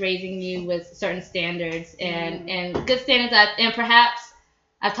parents raising you with certain standards and good standards. And perhaps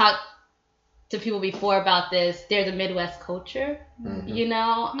I've talked to people before about this. There's a Midwest culture, you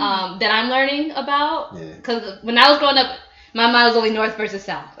know, that I'm learning about. Because when I was growing up, my mind was only North versus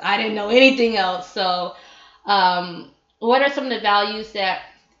South. I didn't know anything else. So what are some of the values that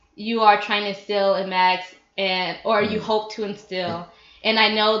you are trying to instill in Max, or you hope to instill? And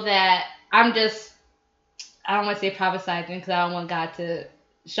I know that I don't want to say prophesizing, because I don't want God to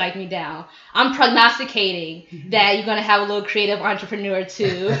strike me down. I'm prognosticating that you're gonna have a little creative entrepreneur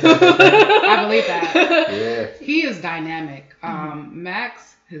too. I believe that. Yeah. He is dynamic.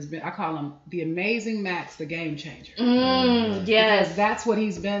 Max has been, I call him the amazing Max, the game changer. Yes. Because that's what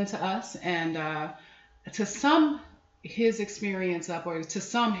he's been to us. And to sum his experience up, or to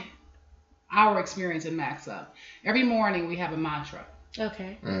sum our experience in Max up, every morning we have a mantra.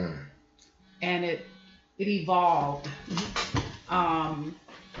 Okay. And it evolved.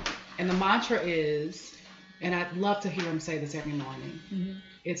 And the mantra is, and I'd love to hear him say this every morning,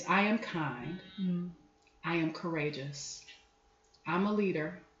 it's I am kind, I am courageous, I'm a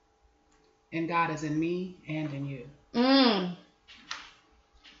leader, and God is in me and in you.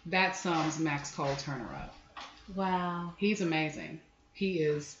 That sums Max Cole Turner up. Wow. He's amazing. He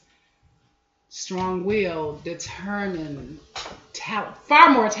is strong-willed, determined, far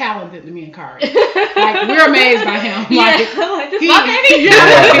more talented than me and Kari. Like, we're amazed by him.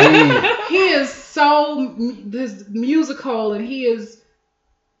 He is so this musical, and he is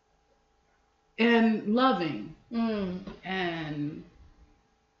loving and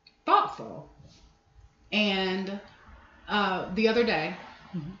thoughtful. And the other day,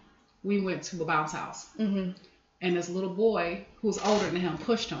 we went to a bounce house, and this little boy who was older than him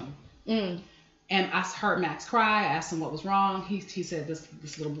pushed him. And I heard Max cry. I asked him what was wrong. He said,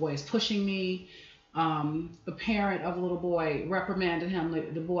 this little boy is pushing me. The parent of the little boy reprimanded him.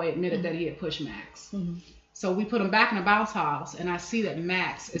 The boy admitted that he had pushed Max. So we put him back in the bounce house, and I see that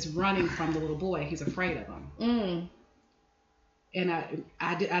Max is running from the little boy. He's afraid of him. And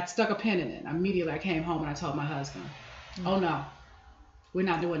I stuck a pin in it. Immediately I came home and I told my husband, oh no, we're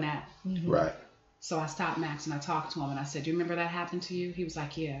not doing that. Right. So I stopped Max and I talked to him and I said, you remember that happened to you? He was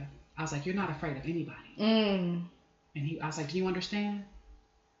like, yeah. I was like, you're not afraid of anybody. And I was like, do you understand?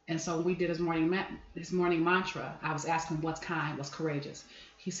 And so we did his morning mantra. I was asking him, what's kind, what's courageous?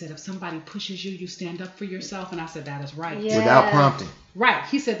 He said, if somebody pushes you, you stand up for yourself. And I said, that is right. Yeah. Without prompting. Right.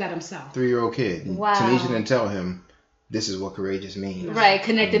 He said that himself. 3-year-old kid. Wow. Tanisha didn't tell him this is what courageous means. Right.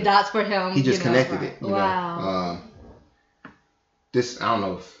 Connect the dots for him. He just connected right. it. You Wow. know? This, I don't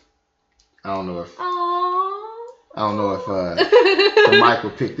know if the mic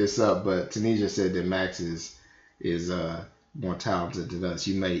will pick this up, but Tanisha said that Max is more talented than us.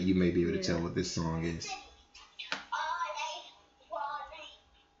 You may be able to tell what this song is.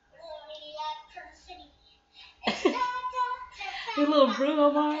 A little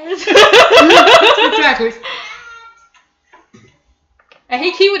Bruno Mars. Exactly. And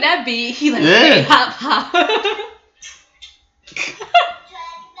he cute with that beat. He like, Yeah. hey, hop, hop.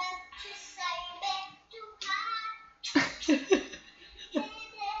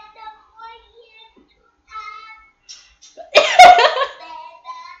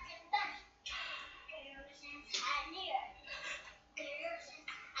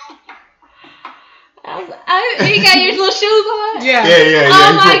 You got your little shoes on? Yeah. Yeah.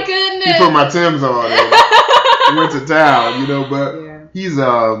 Oh my goodness. He put my Timbs on. He went to town, but he's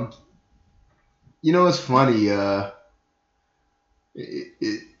it's funny.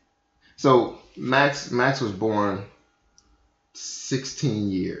 So Max was born 16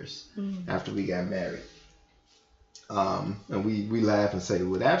 years after we got married. And we laugh and say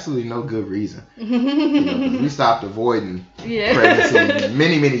with absolutely no good reason. 'Cause we stopped avoiding pregnancy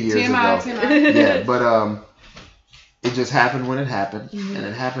many years ago. Yeah, but it just happened when it happened, and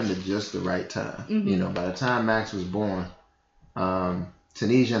it happened at just the right time. By the time Max was born,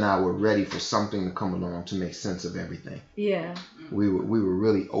 Tanisha and I were ready for something to come along to make sense of everything. Yeah, we were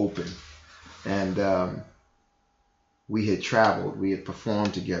really open, and we had traveled, we had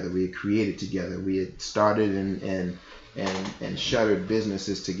performed together, we had created together, we had started and shuttered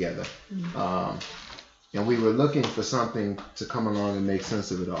businesses together. And we were looking for something to come along and make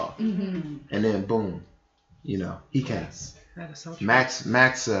sense of it all. And then boom, he came. That is so true. Max,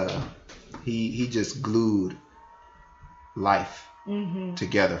 he just glued life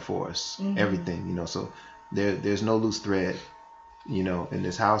together for us. Everything, so there's no loose thread, in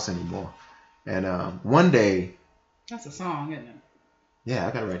this house anymore. And one day. That's a song, isn't it? Yeah,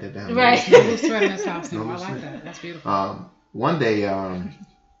 I gotta write that down. Right. No loose thread in this house. No, I like that. That's beautiful. One day,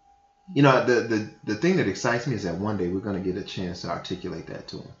 the thing that excites me is that one day we're gonna get a chance to articulate that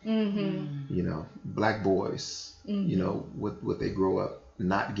to them. Black boys, what they grow up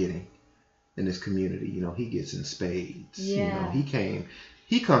not getting in this community. He gets in spades. Yeah.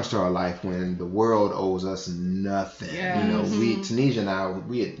 He comes to our life when the world owes us nothing. Yeah. Tanisha and I,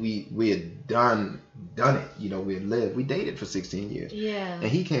 we had done it. We had lived. We dated for 16 years. Yeah.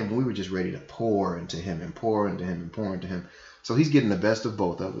 And he came when we were just ready to pour into him and pour into him and pour into him. So he's getting the best of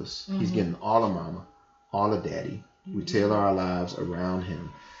both of us. He's getting all of mama, all of daddy, We tailor our lives around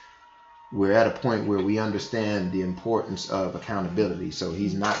him. We're at a point where we understand the importance of accountability. So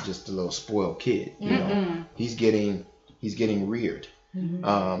he's not just a little spoiled kid. You know, he's getting reared.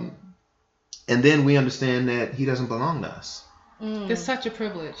 And then we understand that he doesn't belong to us. It's such a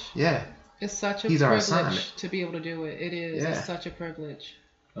privilege. Yeah. It's such a He's our privilege assignment. to be able to do it. It is. Yeah. It's such a privilege.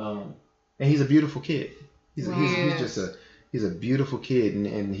 And he's a beautiful kid. He's a beautiful kid,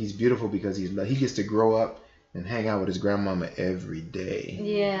 and he's beautiful because he gets to grow up and hang out with his grandmama every day.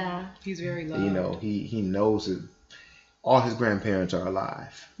 Yeah. He's very loved. You know, he knows that all his grandparents are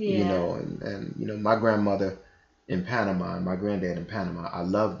alive. Yeah. You know, and you know, my grandmother in Panama and my granddad in Panama, I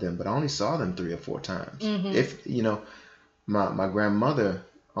loved them, but I only saw them 3 or 4 times. If you know, my grandmother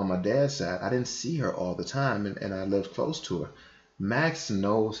on my dad's side, I didn't see her all the time, and I lived close to her. Max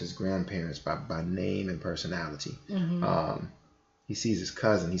knows his grandparents by name and personality. He sees his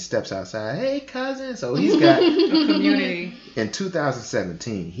cousin. He steps outside. Hey, cousin. So he's got a community. In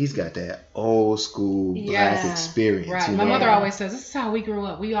 2017, he's got that old school black experience. Right. You My know? mother always says, this is how we grew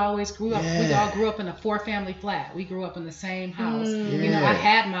up. We always grew up. Yeah. We all grew up in a 4-family flat. We grew up in the same house. You know, Yeah. I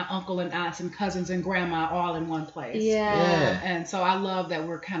had my uncle and aunts and cousins and grandma all in one place. Yeah. And so I love that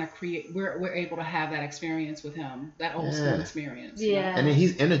we're kind of we're able to have that experience with him, that old school experience. you know? And then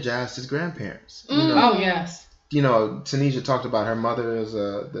he's energized his grandparents. You know? Oh, yes. You know, Tanisha talked about her mother's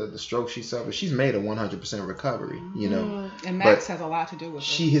the stroke she suffered. She's made a 100% recovery. You know, and Max has a lot to do with it.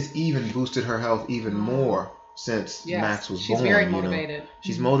 She has even boosted her health even more since Max was born. She's very motivated. You know?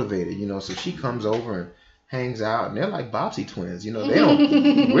 She's motivated. You know, so she comes over and hangs out, and they're like Bobsy twins. You know, they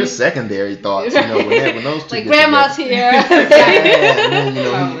don't. We're secondary thoughts. You know, when those two like get grandma's together. here. And then, you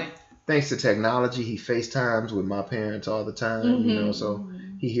know, Totally. thanks to technology, he FaceTimes with my parents all the time. You know, so.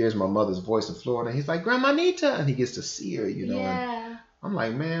 He hears my mother's voice in Florida, and he's like, Grandma Nita, and he gets to see her, you know. And I'm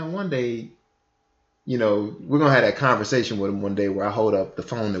like, man, one day, you know, we're going to have that conversation with him one day where I hold up the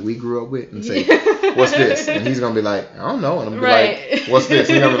phone that we grew up with and say, what's this? And he's going to be like, I don't know. And I'm going to be like, what's this?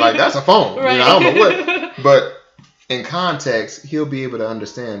 And he's going to be like, that's a phone. You know, I don't know what. But in context, he'll be able to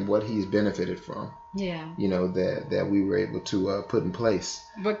understand what he's benefited from. Yeah. You know, that we were able to put in place.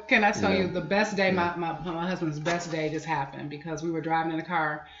 But can I tell you, the best day, my husband's best day just happened because we were driving in the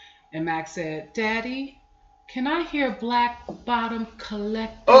car and Max said, Daddy, can I hear Black Bottom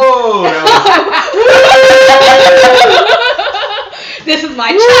Collective? Oh, This is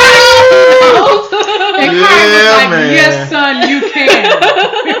my child. And Carl was like, yes, son, you can.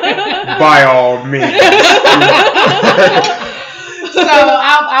 By all means. So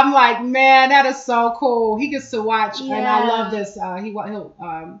I'm like, man, that is so cool. He gets to watch, and I love this. Kari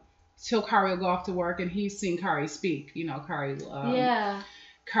will go off to work, and he's seen Kari speak. You know,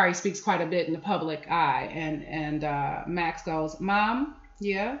 Kari speaks quite a bit in the public eye, and Max goes, Mom,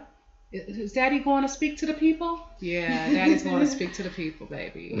 is Daddy going to speak to the people? Yeah, Daddy's going to speak to the people,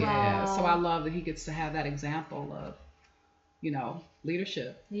 baby. Yeah. So I love that he gets to have that example of, you know,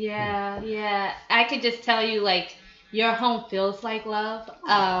 leadership. Yeah. I could just tell you, like, your home feels like love.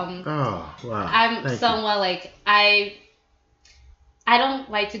 Oh, wow. I'm somewhat like, I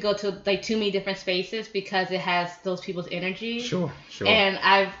don't like to go to like too many different spaces because it has those people's energy. Sure.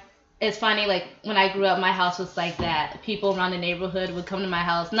 And it's funny, like when I grew up, my house was like that. People around the neighborhood would come to my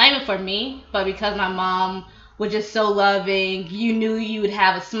house, not even for me, but because my mom was just so loving. You knew you would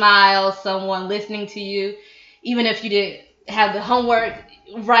have a smile, someone listening to you, even if you didn't have the homework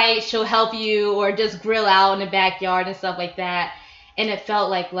right, she'll help you, or just grill out in the backyard and stuff like that. And it felt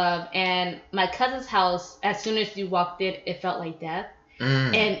like love. And my cousin's house, as soon as you walked in, it felt like death.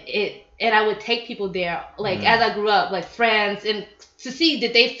 And I would take people there, like as I grew up, like friends, and to see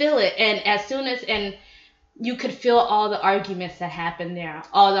did they feel it. And as soon as you could feel all the arguments that happened there,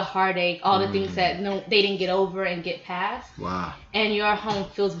 all the heartache, all the things that they didn't get over and get past. Wow. And your home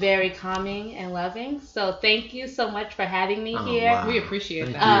feels very calming and loving. So thank you so much for having me here. Wow. We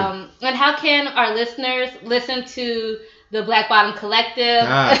appreciate that. And how can our listeners listen to the Black Bottom Collective?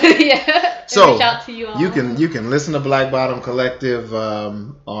 So reach out to you all. You can listen to Black Bottom Collective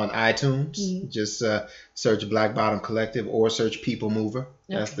on iTunes. Just search Black Bottom Collective or search People Mover.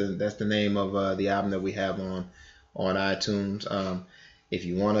 That's the name of the album that we have on iTunes. If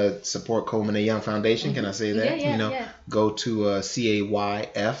you want to support Coleman A. Young Foundation, can I say that? Go to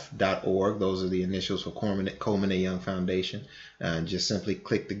CAYF.org. Those are the initials for Coleman A. Young Foundation. And just simply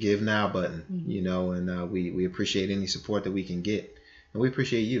click the Give Now button. You know, and we appreciate any support that we can get, and we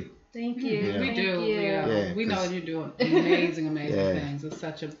appreciate you. Thank you. We do. Yeah, we know you're doing amazing things. It's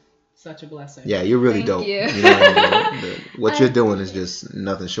such a blessing. Yeah, you're really dope. You. You know, what you're doing is just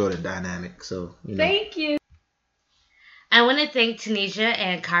nothing short of dynamic. So, you know. Thank you. I want to thank Tanisha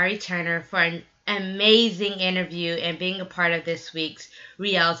and Kari Turner for amazing interview and being a part of this week's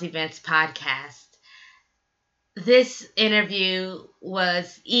Riel's Events podcast. This interview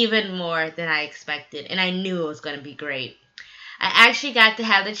was even more than I expected, and I knew it was going to be great. I actually got to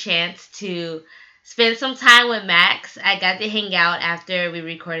have the chance to spend some time with Max. I got to hang out after we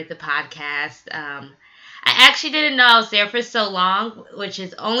recorded the podcast. I actually didn't know I was there for so long, which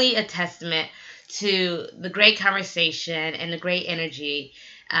is only a testament to the great conversation and the great energy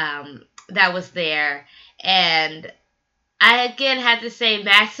that was there. And I again had to say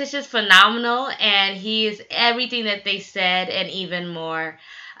Max is just phenomenal, and he is everything that they said and even more.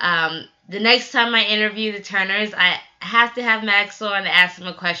 The next time I interview the Turners, I have to have Max on and ask him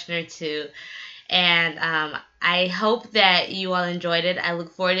a question or two. And I hope that you all enjoyed it. I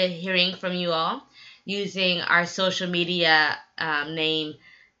look forward to hearing from you all using our social media name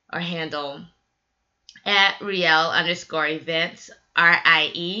or handle at Rielle_events.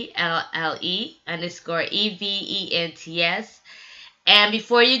 RIELLE_EVENTS. And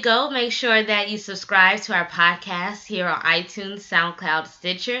before you go, make sure that you subscribe to our podcast here on iTunes, SoundCloud,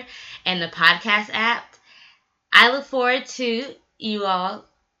 Stitcher, and the podcast app. I look forward to you all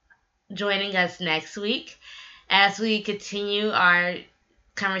joining us next week as we continue our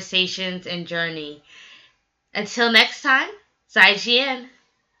conversations and journey. Until next time, 再见.